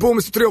Chico Pitbull,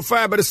 Mr.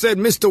 305, but it said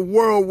Mr.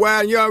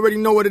 Worldwide. You already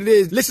know what it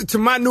is. Listen to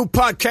my new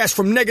podcast,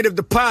 From Negative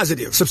to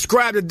Positive.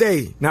 Subscribe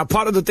today. Now,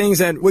 part of the things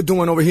that we're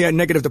doing over here at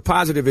Negative to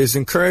Positive is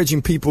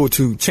encouraging people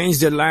to change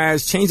their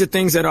lives, change the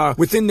things that are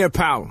within their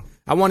power.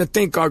 I want to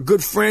thank our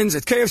good friends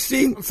at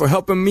KFC for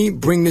helping me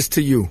bring this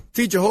to you.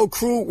 Feed your whole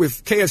crew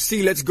with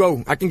KFC. Let's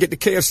go. I can get the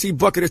KFC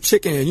bucket of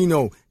chicken, and you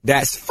know,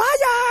 that's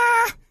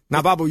fire.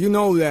 Now, Babu, you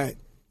know that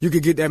you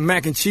could get that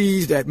mac and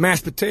cheese, that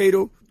mashed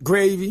potato,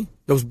 gravy,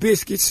 those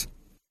biscuits.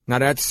 Now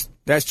that's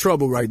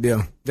trouble right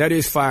there. That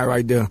is fire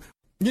right there.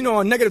 You know,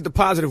 on Negative to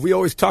Positive, we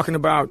always talking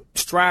about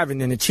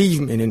striving and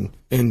achievement,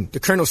 and the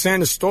Colonel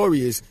Sanders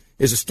story is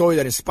a story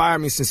that inspired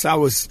me since I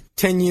was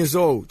 10 years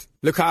old.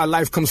 Look how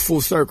life comes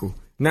full circle.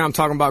 Now I'm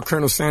talking about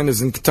Colonel Sanders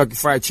and Kentucky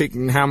Fried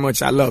Chicken and how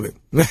much I love it.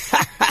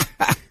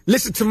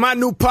 Listen to my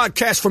new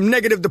podcast, From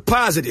Negative to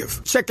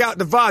Positive. Check out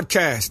the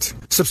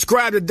vodcast.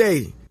 Subscribe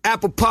today.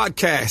 Apple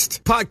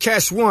Podcast,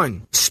 Podcast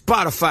One,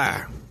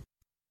 Spotify.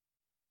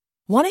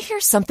 Want to hear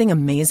something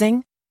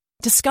amazing?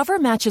 Discover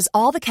matches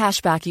all the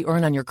cash back you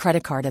earn on your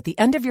credit card at the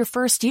end of your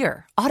first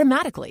year,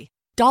 automatically,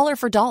 dollar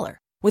for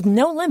dollar, with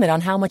no limit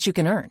on how much you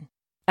can earn.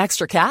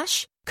 Extra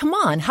cash? Come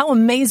on, how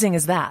amazing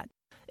is that?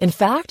 In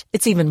fact,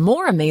 it's even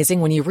more amazing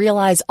when you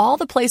realize all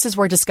the places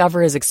where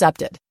Discover is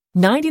accepted.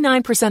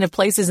 99% of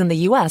places in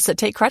the U.S. that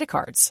take credit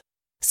cards.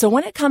 So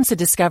when it comes to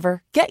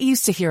Discover, get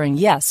used to hearing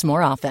yes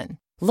more often.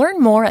 Learn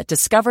more at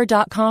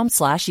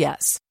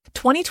discover.com/yes.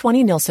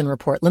 2020 Nielsen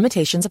Report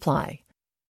limitations apply.